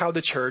 That's how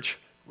the church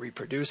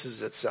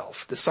reproduces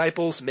itself.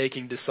 Disciples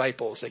making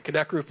disciples. And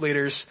Connect Group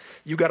leaders,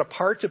 you got a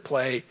part to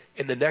play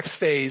in the next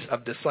phase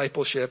of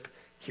discipleship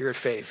here at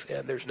Faith.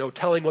 And there's no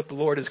telling what the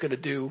Lord is going to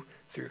do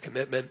through your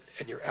commitment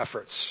and your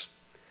efforts.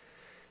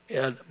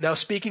 And now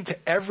speaking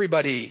to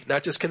everybody,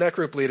 not just Connect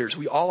Group leaders,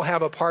 we all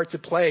have a part to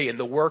play in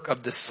the work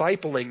of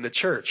discipling the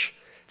church.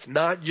 It's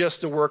not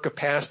just the work of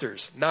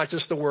pastors, not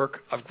just the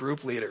work of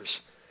group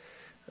leaders.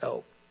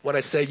 Now, when I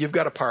say you've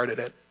got a part in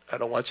it, I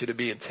don't want you to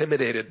be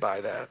intimidated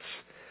by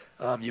that.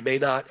 You may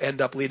not end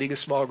up leading a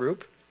small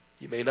group.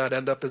 You may not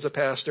end up as a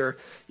pastor.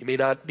 You may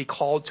not be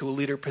called to a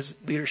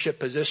leadership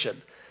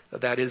position.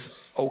 That is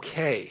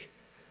okay.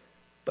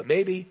 But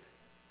maybe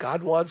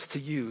God wants to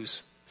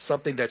use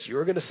something that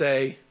you're going to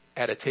say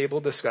at a table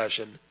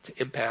discussion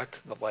to impact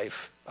the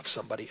life of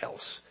somebody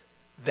else.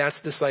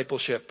 That's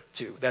discipleship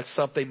too. That's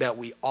something that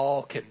we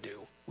all can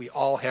do. We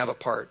all have a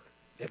part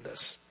in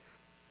this.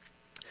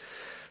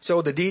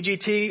 So the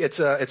DGT,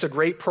 it's a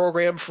great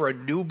program for a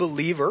new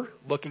believer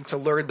looking to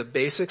learn the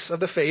basics of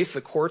the faith,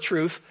 the core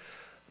truths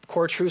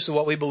of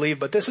what we believe,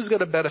 but this is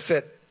going to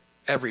benefit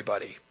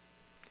everybody.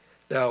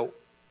 Now,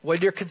 when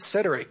you're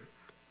considering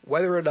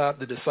whether or not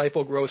the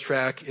disciple growth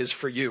track is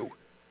for you,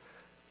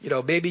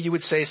 maybe you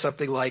would say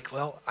something like,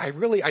 well, I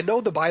know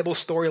the Bible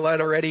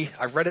storyline already.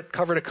 I've read it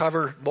cover to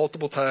cover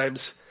multiple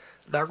times.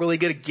 I'm not really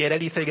going to get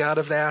anything out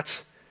of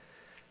that.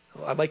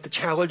 Well, I'd like to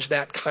challenge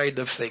that kind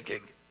of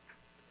thinking.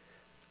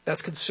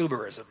 That's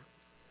consumerism.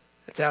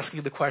 It's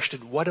asking the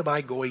question, what am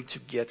I going to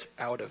get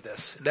out of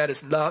this? And that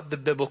is not the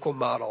biblical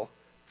model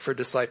for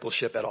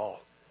discipleship at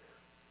all.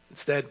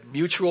 Instead,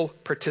 mutual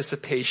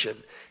participation,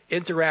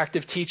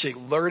 interactive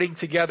teaching, learning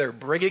together,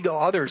 bringing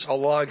others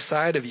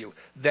alongside of you.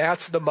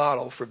 That's the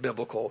model for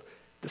biblical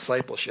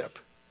discipleship.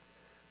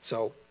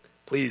 So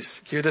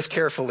please hear this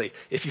carefully.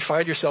 If you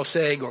find yourself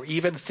saying or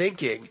even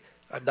thinking,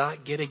 I'm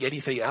not getting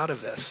anything out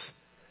of this,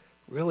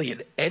 really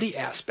in any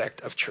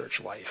aspect of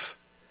church life,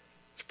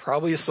 it's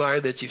probably a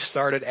sign that you've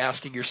started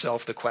asking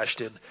yourself the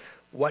question,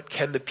 what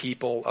can the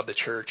people of the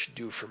church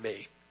do for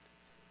me?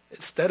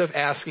 Instead of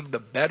asking the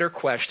better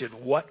question,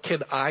 what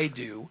can I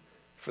do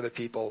for the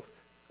people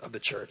of the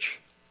church?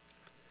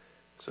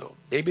 So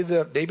maybe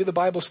the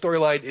Bible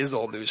storyline is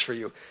old news for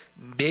you.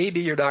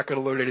 Maybe you're not going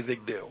to learn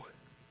anything new.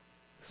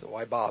 So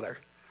why bother?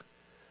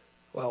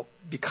 Well,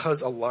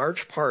 because a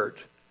large part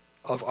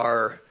of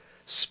our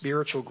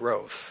spiritual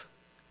growth,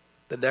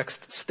 the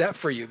next step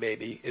for you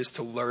maybe is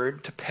to learn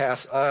to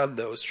pass on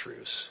those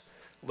truths.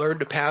 Learn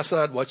to pass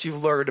on what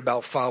you've learned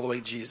about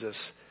following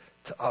Jesus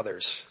to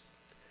others.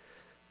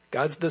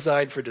 God's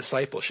design for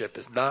discipleship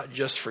is not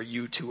just for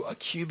you to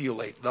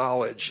accumulate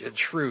knowledge and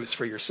truths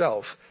for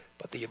yourself,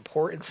 but the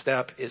important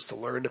step is to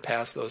learn to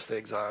pass those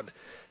things on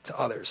to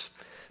others.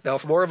 Now,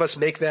 if more of us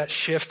make that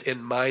shift in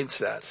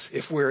mindsets,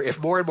 if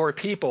more and more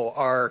people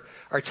are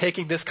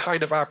taking this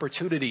kind of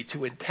opportunity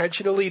to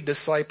intentionally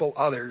disciple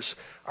others,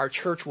 our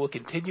church will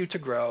continue to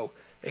grow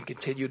and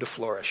continue to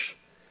flourish.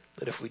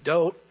 And if we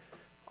don't,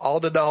 all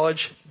the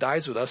knowledge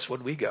dies with us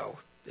when we go,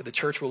 and the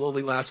church will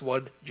only last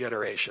one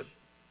generation.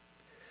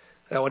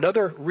 Now,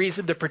 another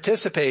reason to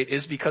participate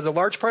is because a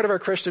large part of our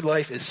Christian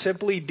life is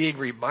simply being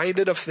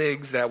reminded of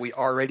things that we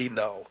already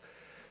know.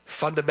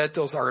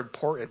 Fundamentals are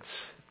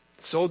important.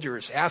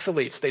 Soldiers,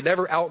 athletes, they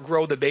never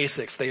outgrow the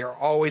basics. They are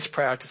always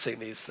practicing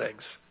these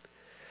things.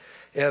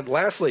 And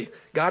lastly,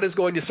 God is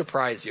going to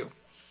surprise you.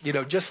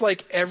 Just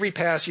like every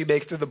pass you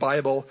make through the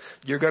Bible,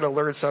 you're going to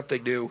learn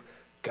something new.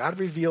 God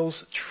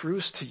reveals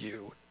truths to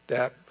you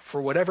that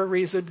for whatever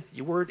reason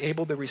you weren't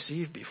able to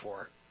receive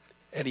before.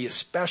 And he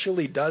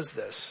especially does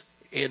this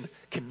in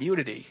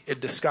community, in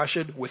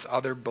discussion with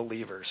other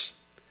believers.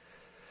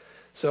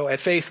 So at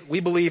Faith, we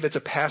believe it's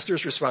a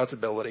pastor's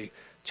responsibility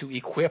to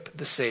equip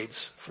the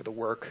saints for the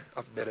work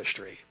of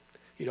ministry.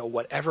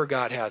 Whatever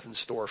God has in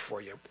store for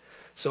you.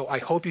 So I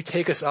hope you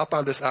take us up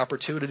on this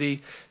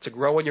opportunity to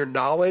grow in your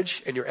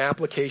knowledge and your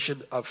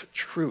application of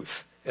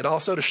truth, and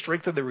also to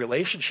strengthen the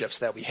relationships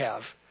that we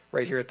have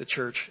right here at the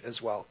church as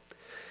well.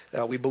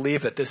 Now, we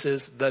believe that this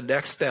is the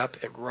next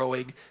step in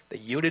growing the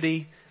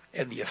unity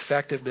and the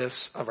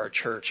effectiveness of our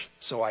church.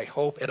 So I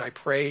hope and I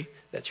pray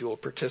that you will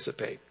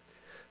participate.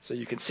 So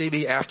you can see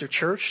me after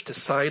church to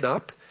sign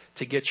up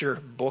to get your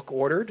book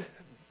ordered,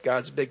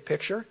 God's Big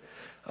Picture.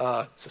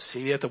 So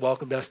see me at the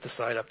welcome desk to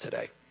sign up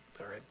today.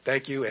 All right.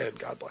 Thank you and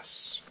God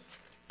bless.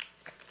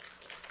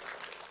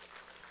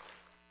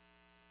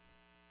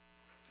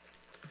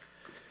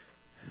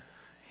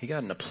 He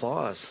got an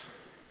applause.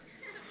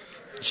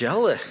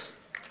 Jealous.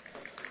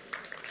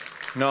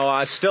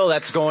 No, still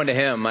that's going to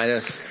him.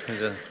 I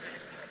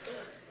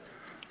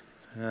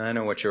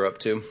know what you're up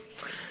to.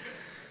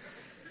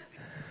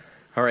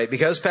 All right,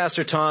 because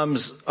Pastor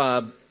Tom's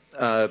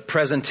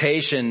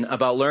presentation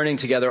about learning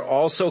together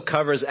also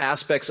covers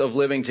aspects of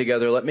living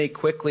together, let me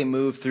quickly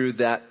move through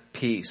that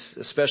piece,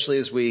 especially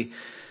as we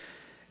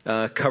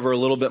cover a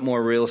little bit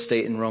more real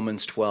estate in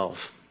Romans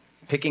 12.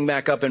 Picking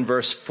back up in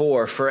verse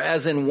 4, for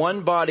as in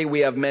one body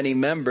we have many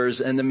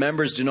members, and the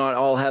members do not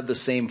all have the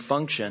same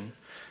function,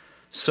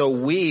 so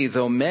we,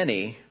 though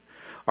many,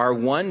 are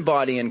one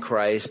body in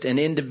Christ, and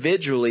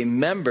individually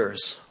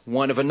members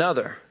one of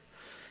another,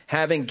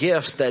 having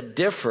gifts that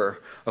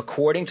differ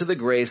according to the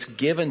grace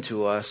given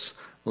to us,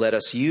 let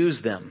us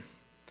use them.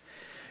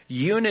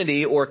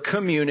 Unity or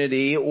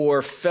community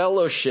or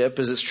fellowship,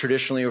 as it's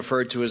traditionally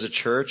referred to as a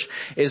church,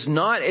 is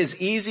not as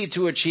easy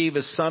to achieve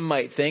as some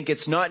might think.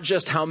 It's not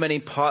just how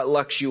many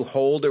potlucks you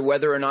hold or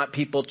whether or not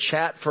people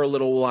chat for a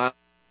little while.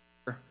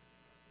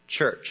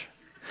 Church.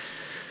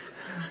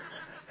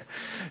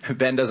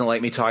 Ben doesn't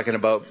like me talking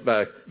about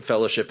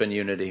fellowship and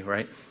unity,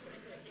 right?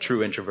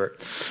 True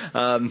introvert.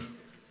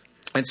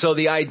 And so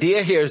the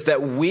idea here is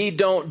that we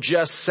don't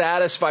just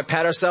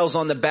pat ourselves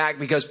on the back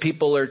because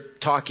people are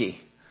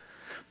talky.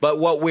 But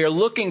what we're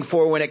looking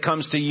for when it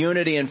comes to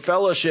unity and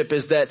fellowship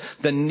is that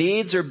the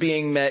needs are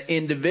being met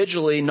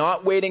individually,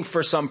 not waiting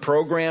for some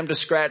program to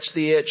scratch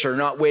the itch or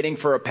not waiting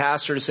for a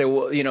pastor to say,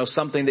 well,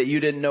 something that you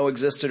didn't know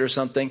existed or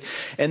something.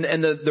 And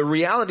the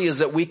reality is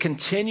that we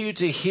continue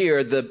to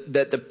hear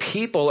that the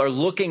people are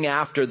looking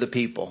after the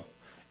people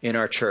in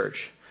our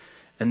church.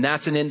 And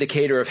that's an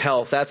indicator of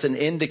health. That's an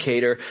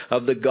indicator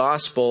of the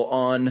gospel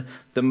on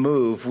the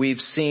move. We've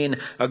seen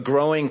a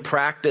growing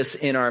practice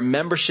in our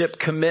membership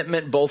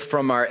commitment, both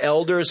from our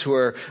elders who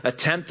are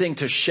attempting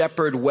to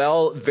shepherd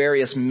well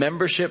various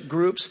membership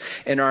groups,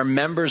 and our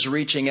members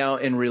reaching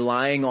out and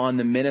relying on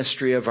the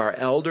ministry of our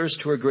elders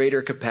to a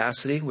greater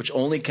capacity, which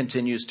only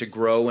continues to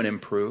grow and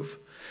improve.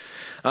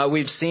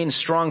 We've seen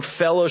strong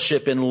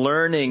fellowship and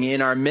learning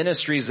in our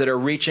ministries that are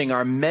reaching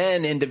our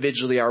men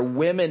individually, our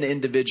women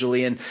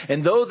individually. And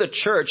though the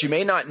church, you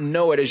may not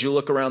know it as you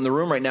look around the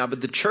room right now,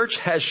 but the church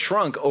has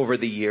shrunk over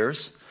the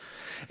years.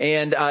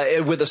 And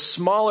with a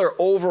smaller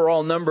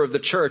overall number of the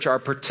church, our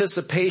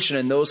participation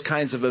in those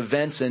kinds of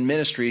events and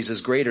ministries is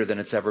greater than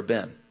it's ever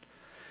been.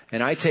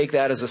 And I take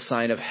that as a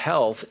sign of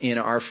health in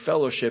our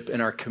fellowship,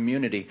 in our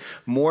community.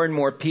 More and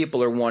more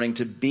people are wanting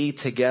to be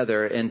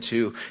together and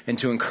to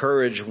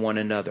encourage one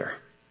another.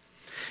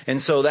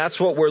 And so that's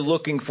what we're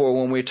looking for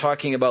when we're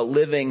talking about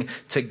living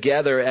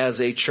together as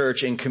a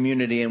church in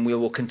community, and we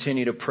will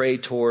continue to pray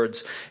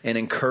towards and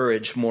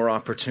encourage more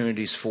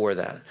opportunities for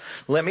that.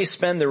 Let me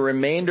spend the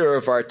remainder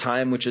of our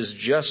time, which is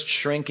just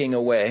shrinking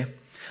away,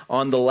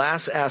 on the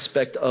last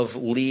aspect of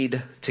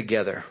lead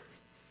together.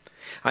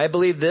 I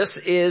believe this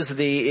is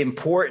the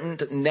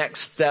important next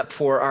step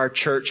for our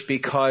church,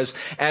 because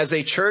as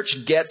a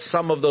church gets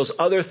some of those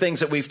other things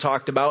that we've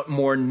talked about,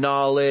 more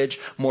knowledge,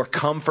 more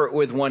comfort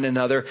with one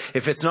another,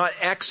 if it's not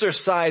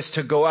exercised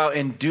to go out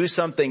and do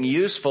something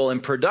useful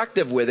and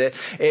productive with it,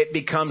 it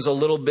becomes a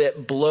little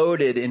bit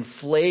bloated,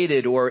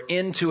 inflated, or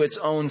into its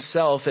own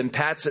self and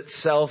pats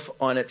itself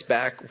on its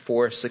back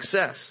for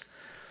success.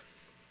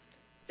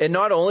 And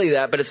not only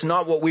that, but it's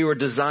not what we were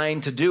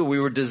designed to do.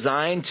 We were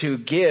designed to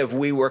give.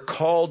 We were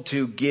called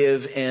to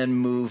give and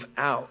move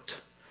out.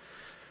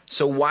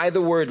 So why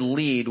the word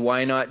lead?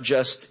 Why not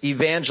just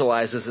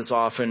evangelize, as it's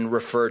often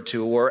referred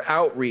to, or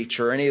outreach,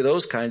 or any of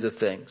those kinds of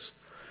things?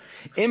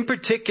 In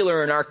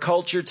particular, in our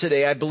culture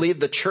today, I believe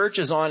the church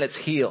is on its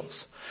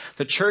heels.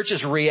 The church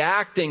is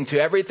reacting to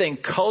everything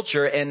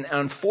culture and,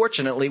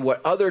 unfortunately,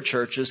 what other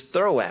churches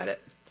throw at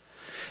it.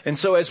 And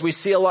so as we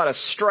see a lot of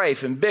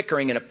strife and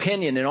bickering and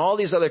opinion and all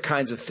these other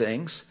kinds of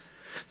things,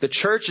 the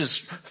church is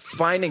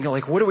finding,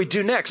 like, what do we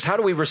do next? How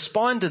do we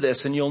respond to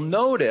this? And you'll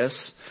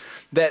notice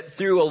that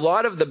through a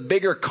lot of the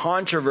bigger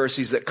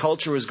controversies that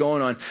culture was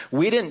going on,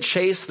 we didn't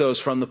chase those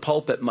from the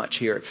pulpit much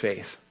here at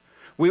Faith.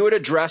 We would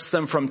address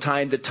them from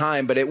time to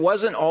time, but it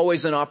wasn't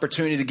always an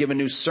opportunity to give a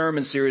new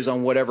sermon series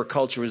on whatever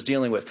culture was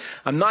dealing with.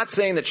 I'm not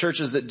saying that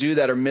churches that do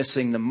that are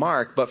missing the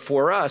mark, but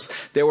for us,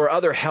 there were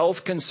other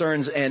health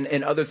concerns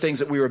and other things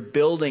that we were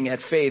building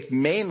at Faith,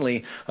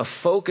 mainly a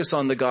focus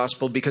on the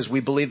gospel, because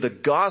we believe the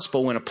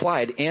gospel, when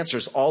applied,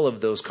 answers all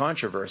of those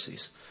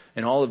controversies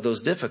and all of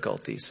those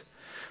difficulties.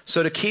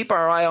 So to keep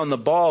our eye on the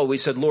ball, we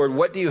said, Lord,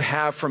 what do you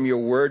have from your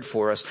word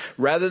for us?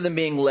 Rather than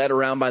being led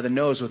around by the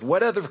nose with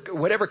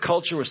whatever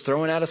culture was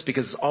throwing at us,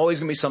 because it's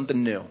always going to be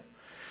something new.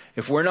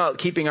 If we're not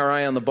keeping our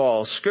eye on the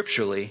ball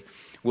scripturally,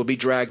 we'll be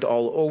dragged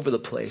all over the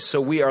place.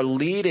 So we are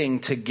leading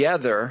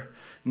together,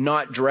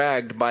 not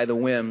dragged by the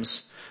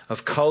whims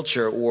of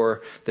culture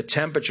or the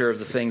temperature of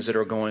the things that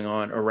are going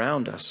on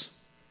around us.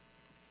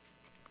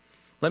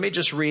 Let me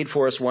just read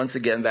for us once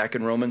again back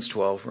in Romans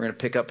 12. We're going to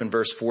pick up in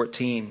verse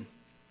 14.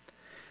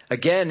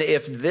 Again,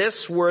 if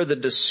this were the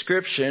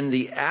description,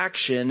 the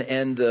action,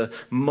 and the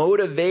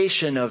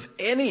motivation of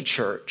any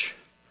church,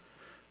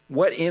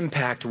 what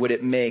impact would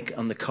it make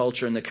on the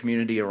culture and the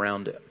community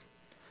around it?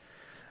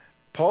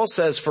 Paul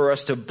says for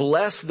us to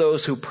bless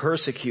those who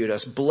persecute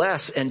us,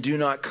 bless and do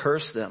not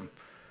curse them.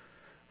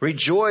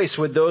 Rejoice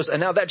with those.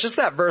 And now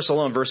that verse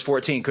alone, verse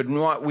 14, could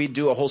not we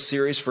do a whole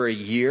series for a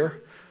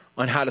year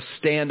on how to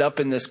stand up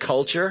in this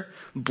culture?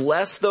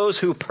 Bless those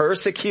who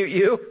persecute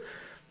you.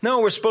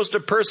 No, we're supposed to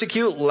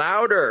persecute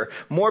louder,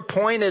 more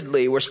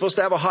pointedly. We're supposed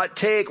to have a hot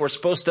take. We're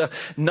supposed to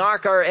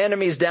knock our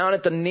enemies down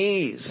at the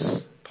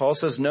knees. Paul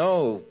says,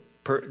 no,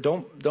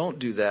 don't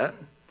do that.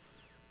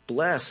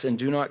 Bless and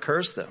do not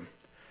curse them.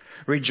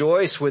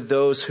 Rejoice with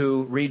those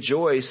who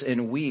rejoice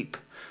and weep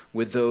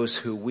with those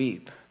who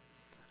weep.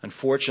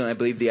 Unfortunately, I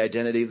believe the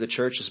identity of the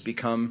church has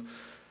become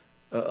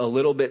a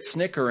little bit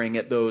snickering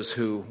at those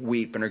who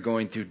weep and are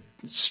going through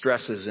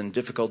stresses and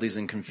difficulties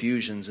and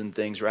confusions and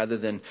things, rather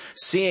than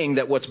seeing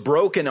that what's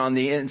broken on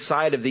the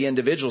inside of the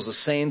individual is the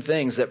same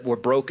things that were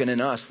broken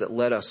in us that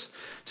led us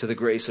to the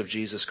grace of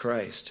Jesus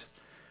Christ.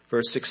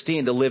 Verse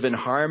 16, to live in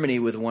harmony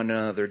with one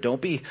another.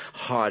 Don't be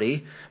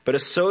haughty, but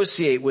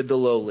associate with the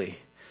lowly.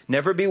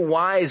 Never be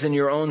wise in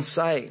your own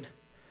sight.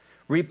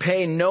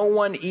 Repay no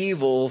one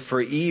evil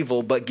for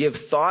evil, but give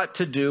thought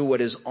to do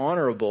what is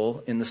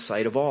honorable in the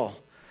sight of all.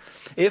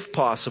 If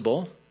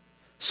possible,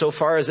 so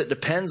far as it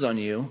depends on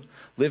you,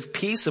 live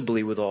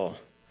peaceably with all.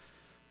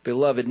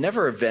 Beloved,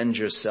 never avenge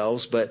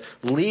yourselves, but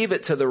leave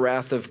it to the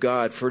wrath of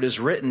God. For it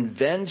is written,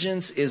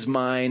 vengeance is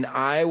mine,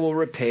 I will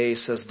repay,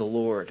 says the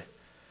Lord.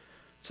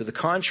 To the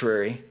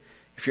contrary,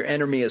 if your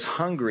enemy is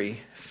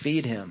hungry,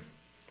 feed him.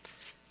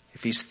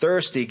 If he's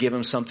thirsty, give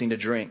him something to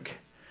drink.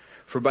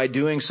 For by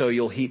doing so,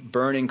 you'll heap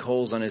burning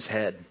coals on his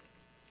head.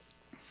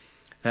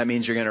 That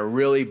means you're going to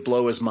really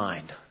blow his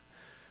mind.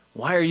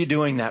 Why are you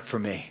doing that for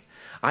me?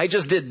 I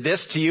just did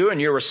this to you and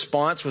your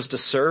response was to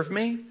serve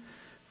me?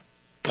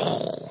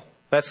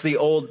 That's the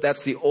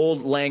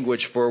old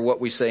language for what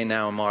we say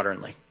now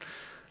modernly.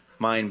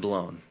 Mind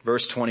blown.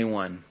 Verse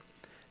 21.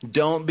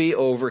 Don't be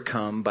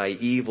overcome by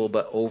evil,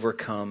 but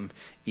overcome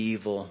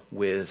evil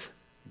with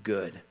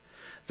good.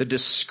 The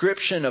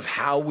description of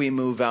how we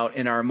move out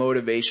and our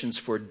motivations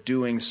for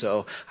doing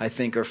so, I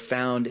think, are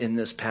found in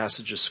this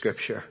passage of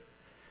Scripture.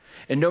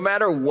 And no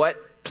matter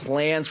what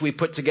plans we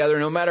put together,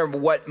 no matter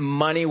what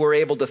money we're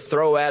able to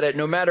throw at it,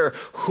 no matter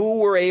who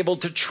we're able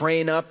to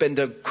train up and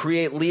to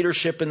create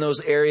leadership in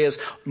those areas,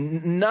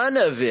 none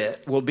of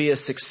it will be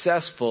as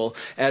successful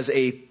as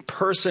a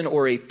person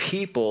or a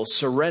people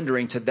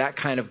surrendering to that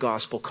kind of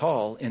gospel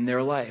call in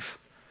their life.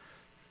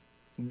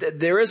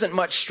 There isn't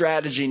much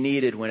strategy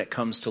needed when it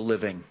comes to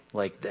living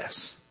like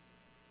this.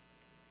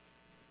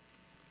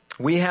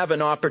 We have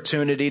an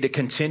opportunity to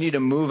continue to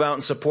move out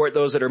and support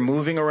those that are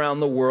moving around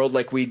the world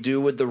like we do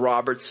with the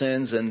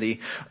Robertsons and the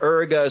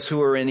Urgas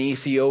who are in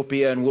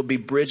Ethiopia, and we'll be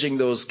bridging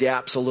those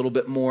gaps a little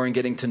bit more and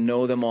getting to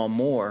know them all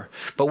more.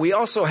 But we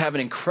also have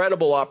an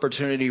incredible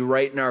opportunity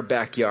right in our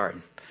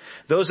backyard.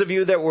 Those of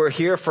you that were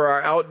here for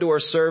our outdoor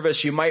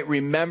service, you might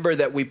remember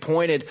that we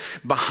pointed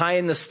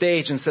behind the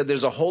stage and said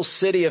there's a whole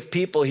city of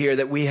people here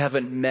that we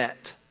haven't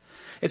met.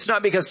 It's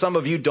not because some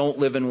of you don't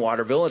live in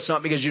Waterville. It's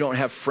not because you don't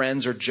have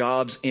friends or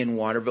jobs in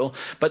Waterville.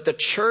 But the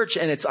church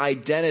and its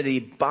identity,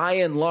 by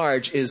and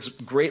large, is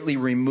greatly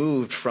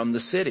removed from the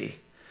city.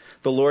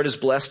 The Lord has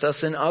blessed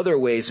us in other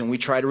ways, and we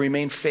try to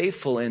remain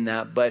faithful in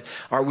that. But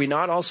are we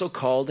not also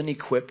called and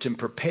equipped and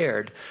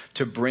prepared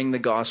to bring the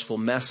gospel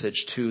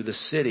message to the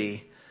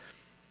city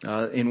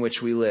in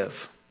which we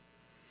live?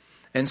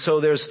 And so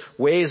there's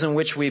ways in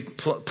which we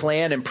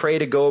plan and pray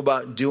to go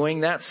about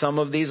doing that. Some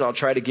of these I'll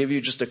try to give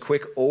you just a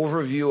quick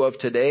overview of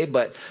today,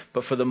 but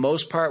for the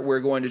most part, we're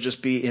going to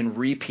just be in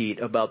repeat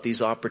about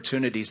these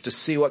opportunities to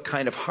see what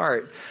kind of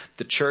heart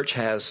the church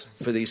has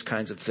for these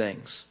kinds of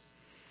things.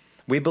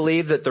 We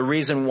believe that the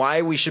reason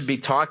why we should be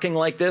talking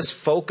like this,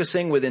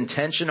 focusing with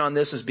intention on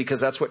this, is because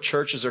that's what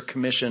churches are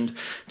commissioned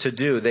to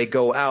do. They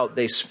go out,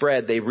 they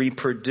spread, they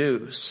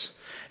reproduce.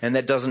 And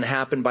that doesn't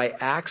happen by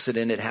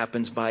accident, it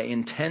happens by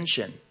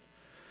intention.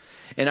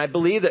 And I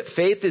believe that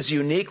faith is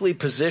uniquely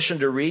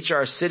positioned to reach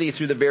our city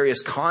through the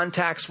various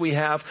contacts we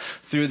have,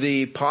 through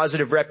the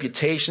positive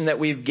reputation that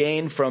we've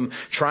gained from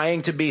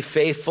trying to be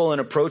faithful and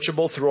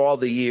approachable through all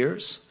the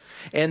years,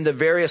 and the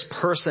various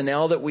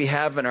personnel that we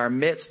have in our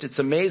midst. It's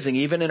amazing.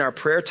 Even in our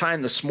prayer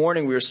time this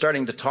morning, we were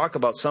starting to talk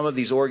about some of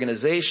these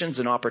organizations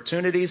and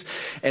opportunities,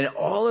 and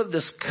all of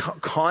this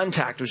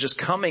contact was just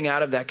coming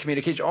out of that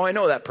communication. Oh, I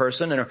know that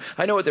person, and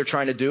I know what they're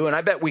trying to do, and I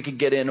bet we could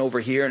get in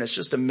over here, and it's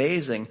just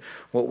amazing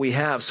what we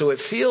have. So it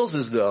feels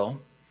as though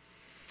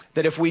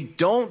that if we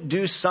don't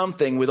do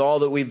something with all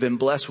that we've been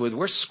blessed with,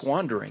 we're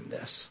squandering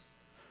this.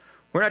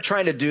 We're not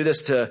trying to do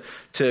this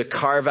to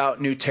carve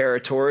out new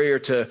territory or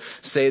to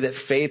say that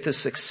faith is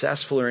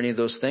successful or any of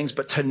those things,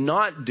 but to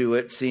not do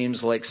it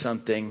seems like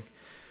something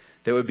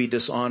that would be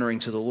dishonoring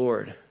to the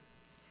Lord.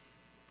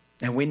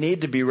 And we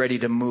need to be ready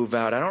to move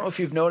out. I don't know if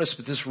you've noticed,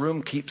 but this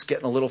room keeps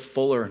getting a little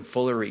fuller and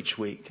fuller each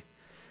week.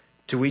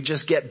 Do we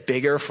just get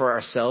bigger for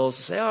ourselves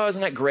and say, oh,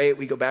 isn't that great?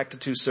 We go back to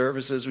 2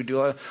 services.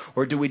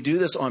 Or do we do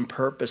this on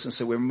purpose and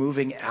say we're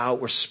moving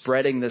out, we're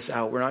spreading this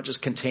out, we're not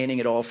just containing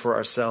it all for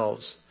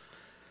ourselves?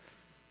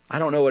 I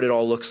don't know what it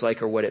all looks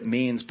like or what it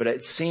means, but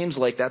it seems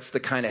like that's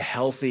the kind of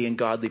healthy and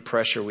godly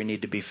pressure we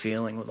need to be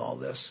feeling with all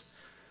this.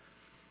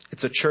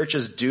 It's a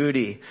church's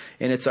duty,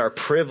 and it's our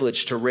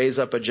privilege to raise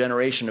up a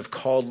generation of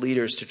called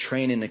leaders to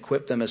train and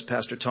equip them, as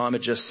Pastor Tom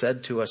had just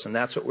said to us, and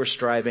that's what we're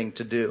striving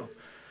to do.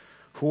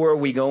 Who are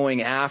we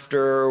going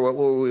after?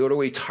 What are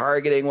we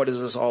targeting? What does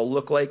this all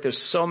look like? There's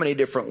so many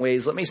different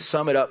ways. Let me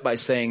sum it up by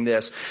saying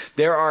this.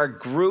 There are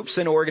groups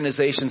and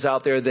organizations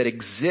out there that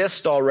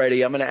exist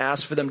already. I'm going to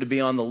ask for them to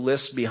be on the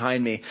list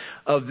behind me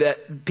of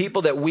that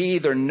people that we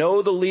either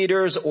know the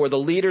leaders, or the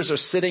leaders are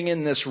sitting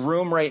in this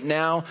room right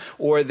now,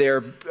 or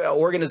they're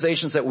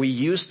organizations that we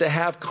used to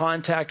have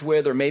contact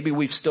with, or maybe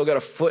we've still got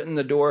a foot in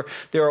the door.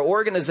 There are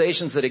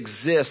organizations that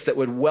exist that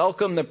would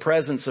welcome the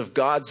presence of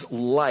God's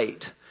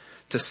light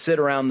to sit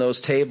around those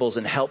tables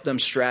and help them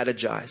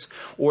strategize,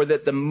 or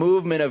that the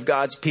movement of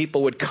God's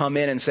people would come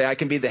in and say, I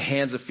can be the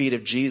hands and feet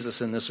of Jesus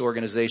in this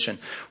organization.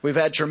 We've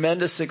had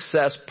tremendous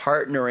success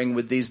partnering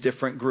with these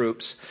different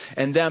groups,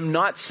 and them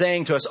not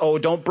saying to us, oh,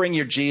 don't bring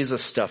your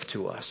Jesus stuff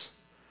to us.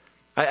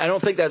 I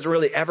don't think that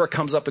really ever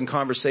comes up in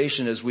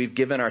conversation as we've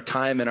given our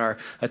time and our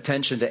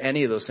attention to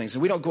any of those things.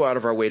 And we don't go out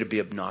of our way to be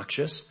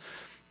obnoxious.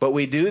 But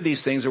we do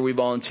these things, or we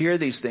volunteer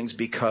these things,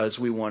 because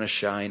we want to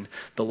shine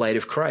the light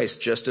of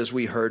Christ, just as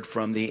we heard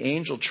from the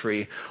angel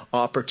tree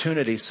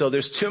opportunity. So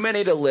there's too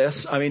many to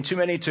list. Too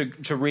many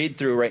to read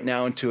through right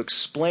now and to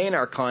explain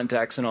our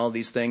contacts and all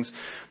these things.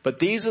 But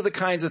these are the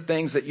kinds of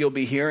things that you'll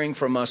be hearing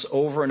from us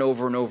over and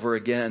over and over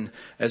again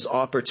as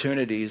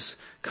opportunities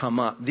come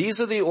up.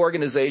 These are the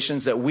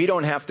organizations that we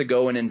don't have to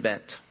go and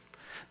invent.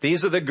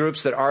 These are the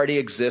groups that already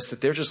exist, that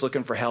they're just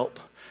looking for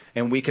help.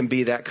 And we can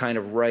be that kind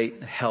of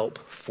right help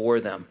for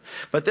them.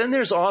 But then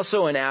there's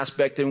also an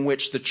aspect in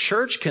which the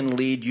church can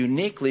lead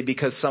uniquely,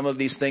 because some of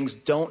these things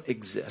don't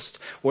exist,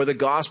 or the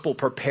gospel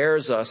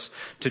prepares us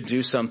to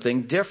do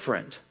something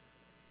different.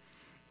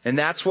 And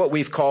that's what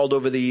we've called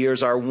over the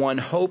years our One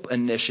Hope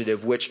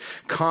initiative, which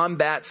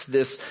combats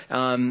this,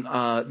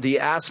 the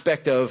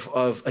aspect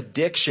of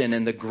addiction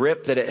and the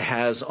grip that it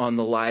has on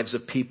the lives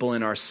of people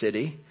in our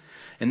city.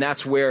 And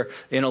that's where,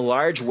 in a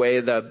large way,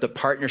 the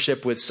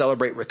partnership with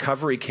Celebrate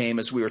Recovery came,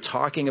 as we were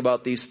talking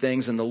about these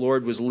things, and the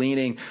Lord was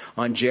leaning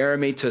on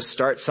Jeremy to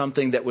start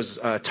something that was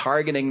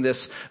targeting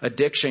this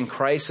addiction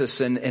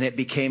crisis, and it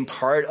became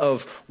part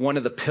of one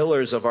of the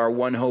pillars of our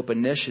One Hope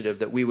initiative,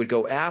 that we would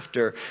go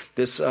after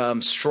this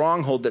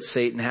stronghold that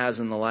Satan has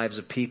in the lives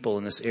of people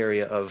in this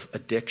area of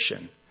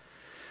addiction.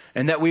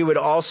 And that we would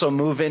also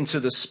move into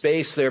the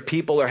space there.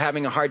 People are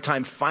having a hard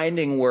time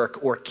finding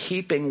work or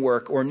keeping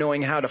work or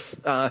knowing how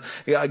to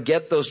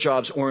get those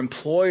jobs, or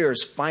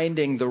employers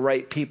finding the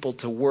right people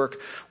to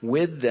work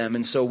with them.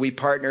 And so we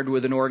partnered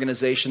with an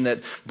organization that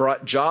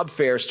brought job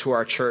fairs to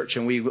our church,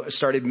 and we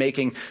started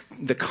making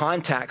the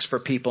contacts for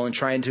people and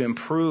trying to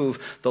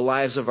improve the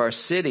lives of our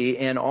city,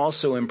 and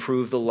also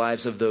improve the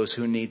lives of those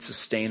who need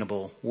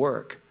sustainable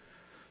work.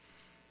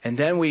 And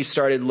then we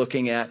started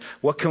looking at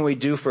what can we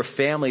do for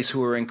families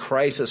who are in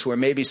crisis, where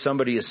maybe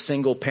somebody is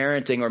single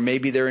parenting, or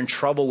maybe they're in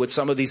trouble with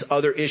some of these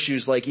other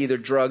issues like either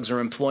drugs or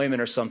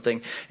employment or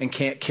something, and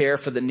can't care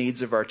for the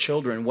needs of our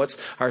children. What's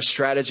our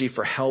strategy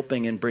for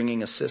helping and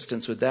bringing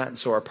assistance with that? And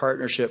so our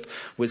partnership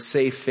with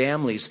Safe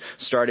Families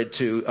started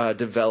to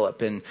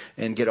develop and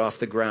get off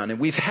the ground. And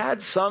we've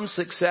had some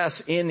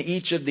success in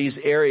each of these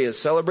areas.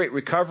 Celebrate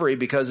Recovery,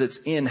 because it's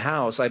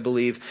in-house, I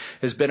believe,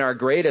 has been our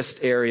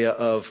greatest area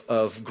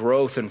of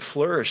growth and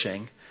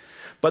flourishing.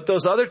 But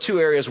those other two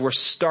areas were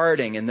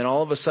starting, and then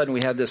all of a sudden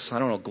we had this,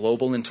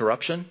 global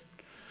interruption,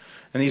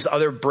 and these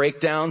other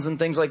breakdowns and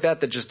things like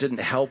that just didn't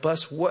help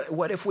us.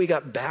 What if we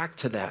got back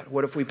to that?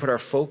 What if we put our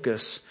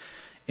focus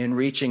in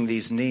reaching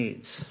these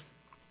needs?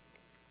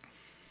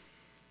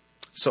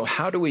 So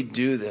how do we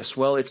do this?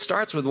 Well, it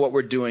starts with what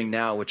we're doing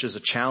now, which is a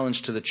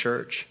challenge to the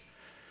church.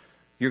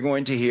 You're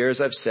going to hear,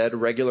 as I've said,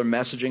 regular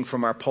messaging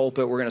from our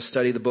pulpit. We're going to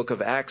study the book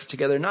of Acts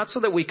together, not so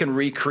that we can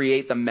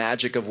recreate the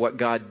magic of what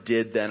God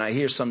did then. I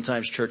hear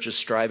sometimes churches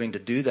striving to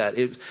do that.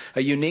 It's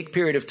a unique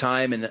period of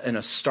time and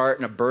a start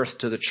and a birth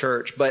to the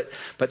church, but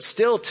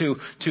still to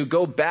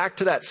go back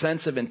to that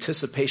sense of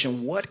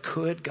anticipation. What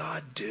could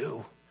God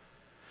do?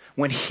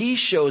 When He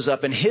shows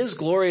up and His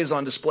glory is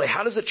on display,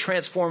 how does it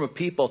transform a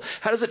people?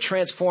 How does it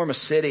transform a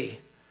city?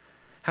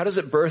 How does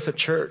it birth a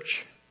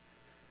church?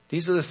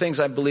 These are the things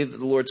I believe that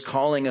the Lord's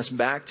calling us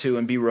back to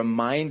and be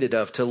reminded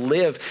of, to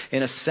live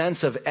in a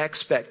sense of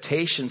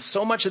expectation.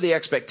 So much of the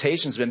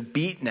expectation has been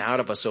beaten out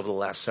of us over the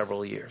last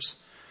several years.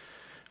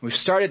 We've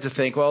started to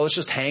think, well, let's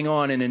just hang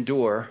on and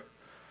endure.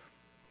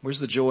 Where's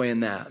the joy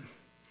in that?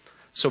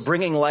 So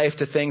bringing life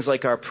to things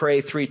like our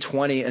Pray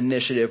 320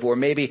 initiative, or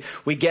maybe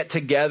we get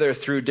together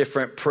through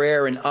different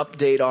prayer and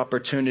update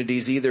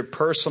opportunities, either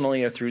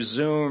personally or through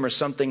Zoom or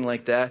something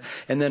like that.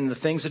 And then the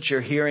things that you're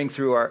hearing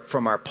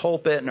from our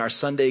pulpit and our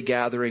Sunday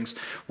gatherings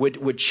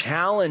would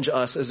challenge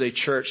us as a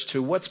church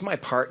to, what's my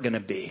part going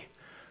to be?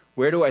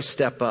 Where do I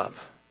step up?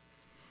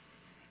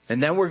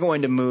 And then we're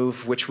going to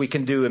move, which we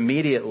can do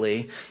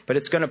immediately, but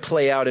it's going to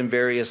play out in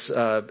various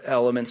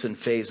elements and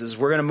phases.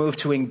 We're going to move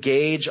to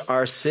engage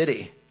our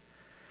city.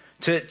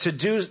 To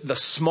do the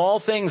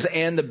small things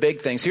and the big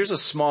things. Here's a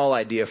small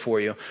idea for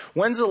you.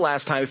 When's the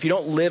last time, if you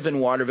don't live in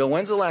Waterville,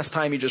 when's the last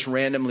time you just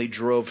randomly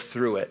drove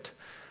through it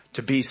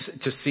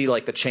to see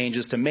like the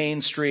changes to Main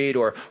Street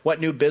or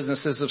what new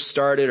businesses have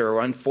started or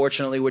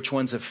unfortunately which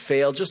ones have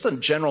failed. Just a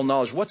general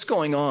knowledge. What's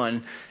going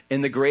on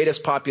in the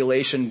greatest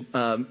population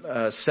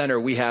center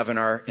we have in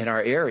our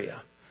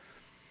area?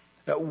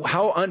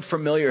 How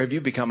unfamiliar have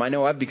you become? I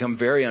know I've become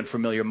very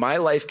unfamiliar. My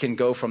life can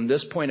go from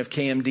this point of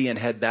KMD and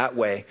head that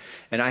way,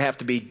 and I have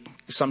to be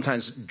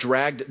sometimes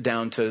dragged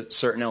down to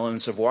certain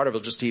elements of Waterville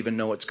just to even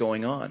know what's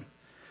going on.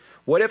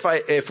 What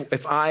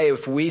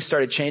if we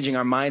started changing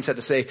our mindset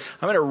to say,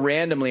 I'm going to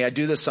randomly, I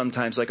do this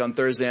sometimes, like on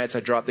Thursday nights, I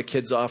drop the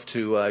kids off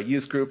to a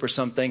youth group or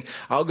something.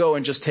 I'll go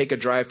and just take a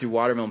drive through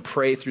Waterville and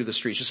pray through the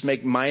streets. Just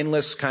make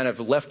mindless kind of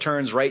left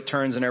turns, right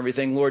turns and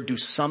everything. Lord, do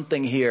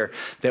something here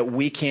that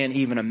we can't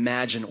even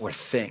imagine or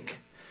think.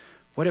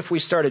 What if we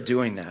started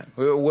doing that?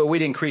 Well,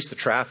 we'd increase the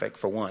traffic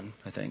for one,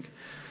 I think.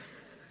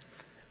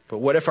 But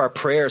what if our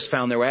prayers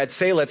found their way? I'd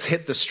say let's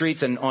hit the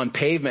streets and on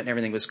pavement and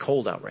everything. Was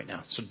cold out right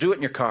now. So do it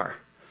in your car.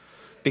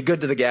 Be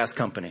good to the gas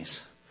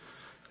companies.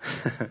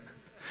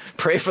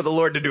 Pray for the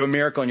Lord to do a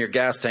miracle in your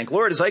gas tank.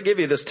 Lord, as I give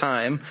you this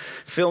time,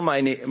 fill my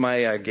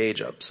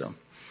gauge up. So,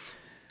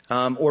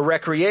 or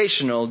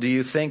recreational. Do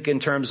you think in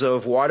terms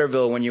of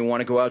Waterville when you want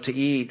to go out to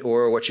eat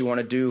or what you want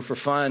to do for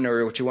fun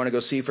or what you want to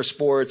go see for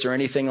sports or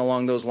anything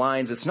along those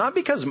lines? It's not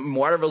because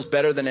Waterville's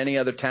better than any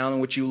other town in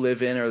which you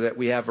live in or that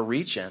we have a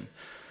reach in.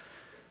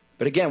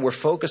 But again, we're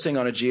focusing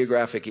on a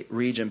geographic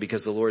region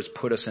because the Lord's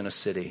put us in a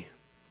city.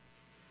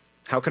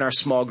 How can our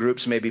small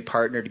groups maybe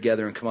partner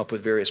together and come up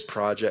with various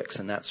projects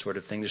and that sort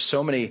of thing? There's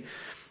so many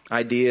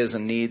ideas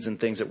and needs and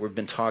things that we've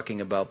been talking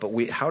about,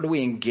 but how do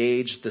we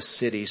engage the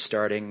city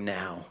starting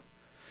now?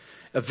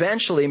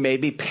 Eventually,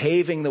 maybe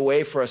paving the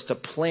way for us to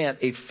plant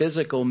a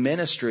physical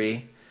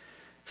ministry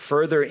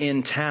further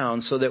in town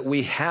so that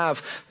we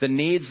have the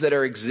needs that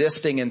are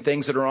existing and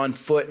things that are on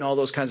foot and all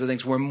those kinds of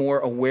things we're more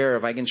aware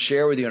of. I can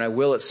share with you, and I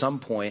will at some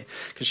point,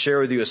 can share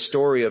with you a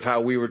story of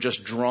how we were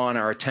just drawn,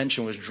 our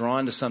attention was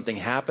drawn to something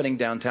happening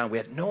downtown. We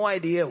had no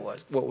idea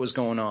what was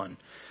going on.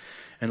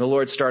 And the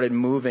Lord started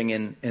moving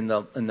in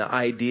the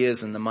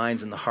ideas and the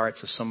minds and the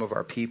hearts of some of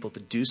our people to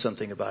do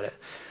something about it.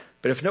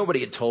 But if nobody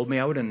had told me,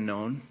 I wouldn't have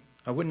known.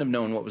 I wouldn't have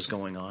known what was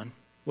going on.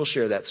 We'll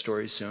share that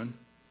story soon.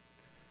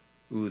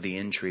 Ooh, the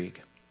intrigue.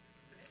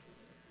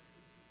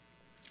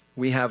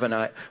 We have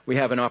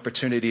an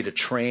opportunity to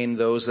train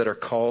those that are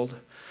called,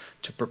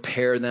 to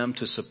prepare them,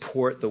 to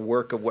support the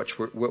work of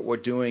what we're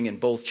doing in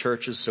both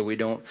churches so we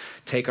don't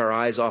take our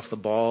eyes off the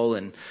ball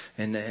and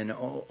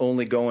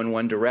only go in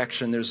one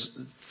direction. There's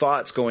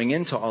thoughts going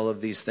into all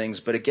of these things.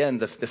 But again,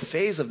 the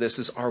phase of this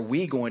is, are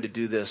we going to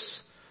do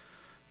this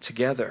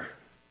together?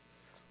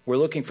 We're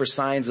looking for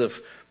signs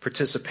of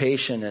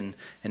participation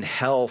and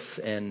health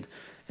and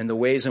the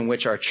ways in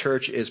which our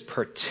church is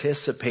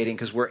participating,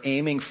 because we're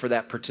aiming for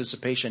that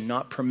participation,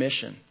 not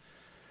permission.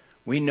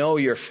 We know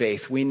your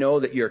faith. We know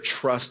that your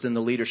trust in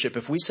the leadership.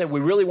 If we said we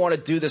really want to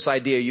do this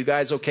idea, you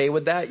guys okay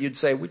with that? You'd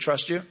say, we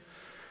trust you.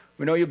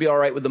 We know you'll be all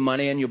right with the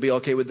money and you'll be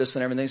okay with this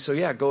and everything. So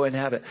yeah, go ahead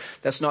and have it.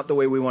 That's not the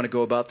way we want to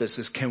go about this.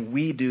 Is can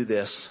we do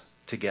this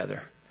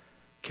together?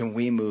 Can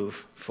we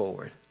move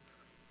forward?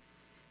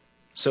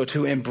 So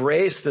to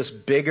embrace this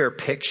bigger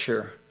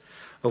picture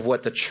of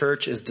what the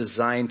church is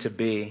designed to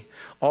be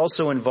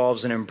also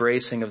involves an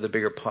embracing of the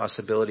bigger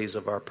possibilities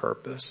of our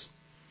purpose.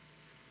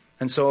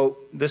 And so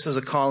this is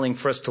a calling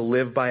for us to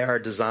live by our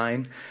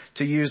design,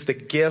 to use the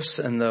gifts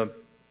and the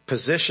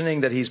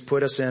positioning that he's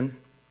put us in,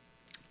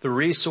 the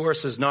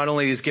resources not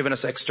only he's given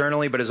us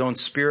externally, but his own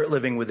Spirit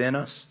living within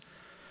us,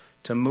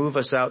 to move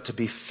us out to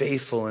be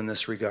faithful in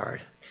this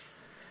regard.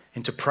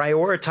 And to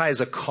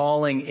prioritize a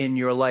calling in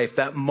your life.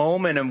 That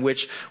moment in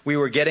which we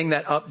were getting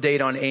that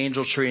update on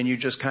Angel Tree and you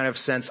just kind of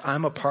sense,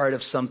 I'm a part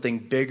of something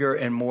bigger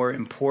and more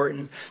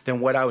important than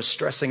what I was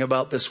stressing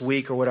about this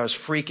week or what I was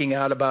freaking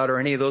out about or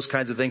any of those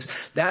kinds of things.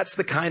 That's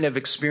the kind of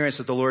experience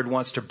that the Lord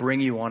wants to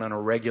bring you on a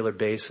regular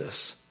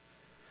basis.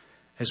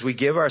 As we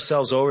give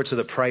ourselves over to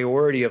the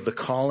priority of the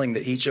calling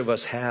that each of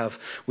us have,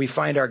 we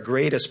find our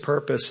greatest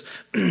purpose,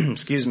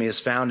 is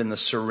found in the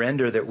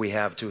surrender that we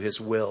have to his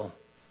will.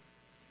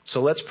 So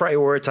let's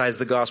prioritize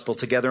the gospel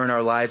together in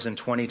our lives in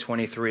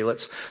 2023.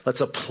 Let's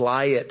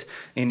apply it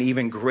in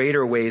even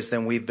greater ways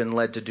than we've been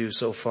led to do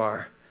so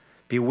far.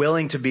 Be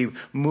willing to be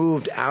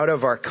moved out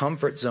of our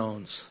comfort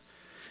zones.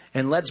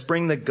 And let's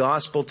bring the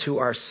gospel to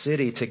our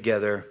city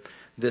together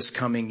this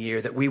coming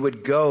year. That we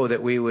would go,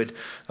 that we would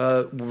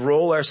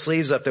roll our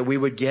sleeves up, that we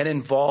would get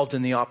involved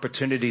in the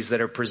opportunities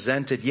that are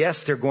presented.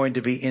 Yes, they're going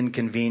to be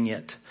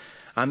inconvenient.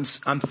 I'm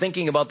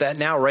thinking about that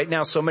now. Right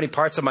now, so many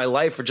parts of my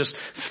life are just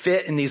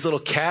fit in these little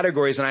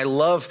categories, and I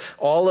love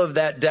all of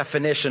that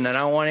definition, and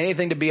I don't want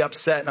anything to be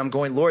upset, and I'm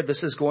going, Lord,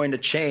 this is going to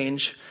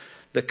change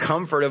the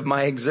comfort of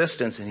my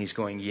existence. And he's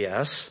going,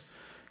 yes.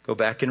 Go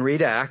back and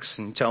read Acts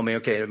and tell me,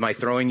 okay, am I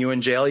throwing you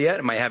in jail yet?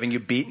 Am I having you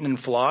beaten and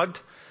flogged?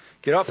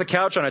 Get off the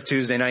couch on a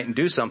Tuesday night and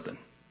do something.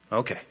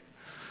 Okay,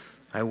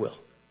 I will.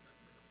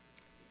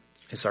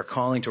 It's our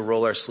calling to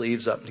roll our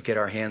sleeves up and to get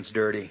our hands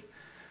dirty.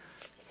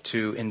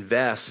 to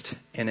invest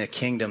in a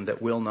kingdom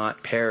that will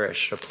not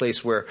perish, a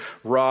place where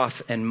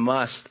rust and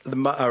moth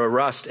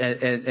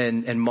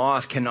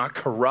cannot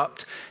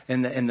corrupt,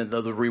 and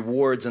the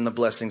rewards and the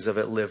blessings of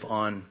it live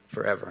on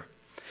forever.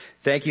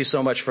 Thank you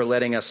so much for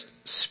letting us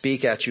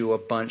speak at you a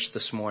bunch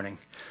this morning.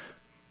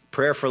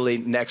 Prayerfully,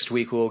 next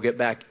week we'll get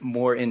back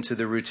more into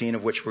the routine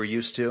of which we're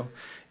used to,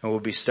 and we'll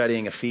be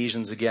studying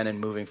Ephesians again and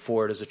moving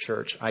forward as a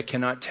church. I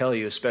cannot tell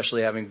you,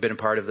 especially having been a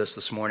part of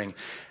this morning,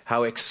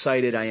 how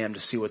excited I am to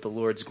see what the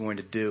Lord's going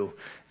to do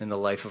in the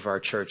life of our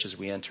church as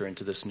we enter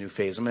into this new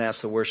phase. I'm going to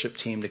ask the worship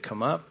team to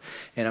come up,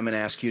 and I'm going to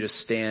ask you to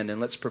stand,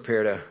 and let's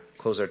prepare to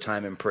close our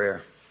time in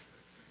prayer.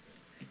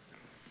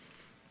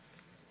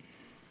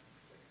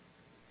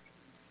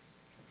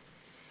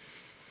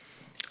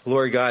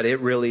 Lord God,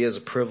 it really is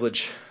a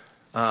privilege.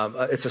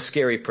 It's a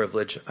scary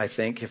privilege, I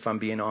think, if I'm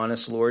being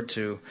honest, Lord,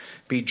 to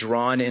be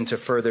drawn into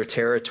further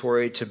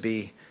territory, to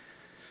be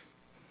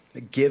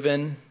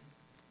given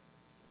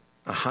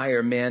a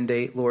higher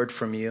mandate, Lord,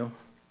 from you.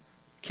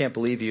 Can't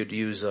believe you'd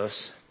use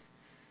us.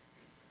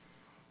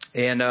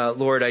 And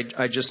Lord,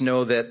 I just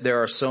know that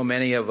there are so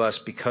many of us,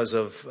 because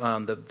of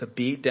the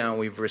beat down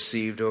we've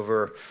received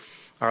over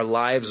our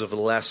lives over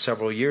the last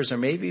several years, or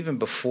maybe even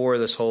before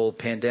this whole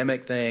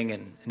pandemic thing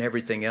and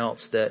everything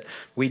else, that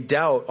we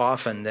doubt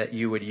often that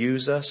you would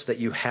use us, that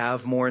you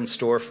have more in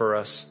store for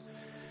us.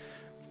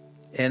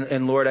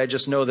 And Lord, I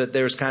just know that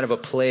there's kind of a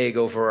plague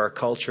over our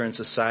culture and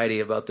society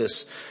about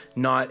this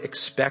not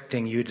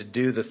expecting you to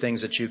do the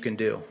things that you can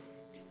do.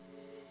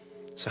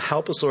 So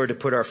help us, Lord, to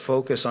put our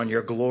focus on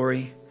your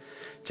glory,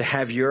 to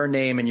have your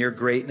name and your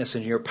greatness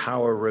and your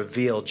power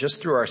revealed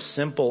just through our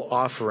simple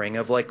offering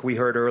of, like we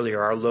heard earlier,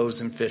 our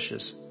loaves and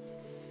fishes.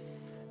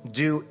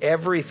 Do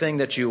everything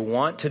that you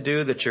want to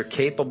do, that you're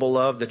capable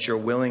of, that you're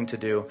willing to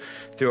do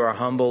through our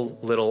humble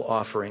little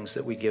offerings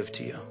that we give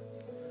to you.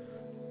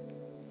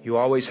 You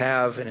always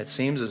have, and it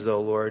seems as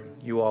though, Lord,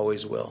 you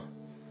always will.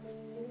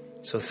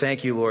 So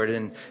thank you, Lord,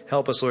 and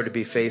help us, Lord, to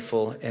be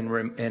faithful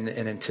and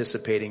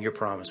anticipating your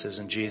promises.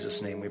 In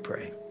Jesus' name we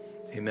pray.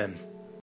 Amen.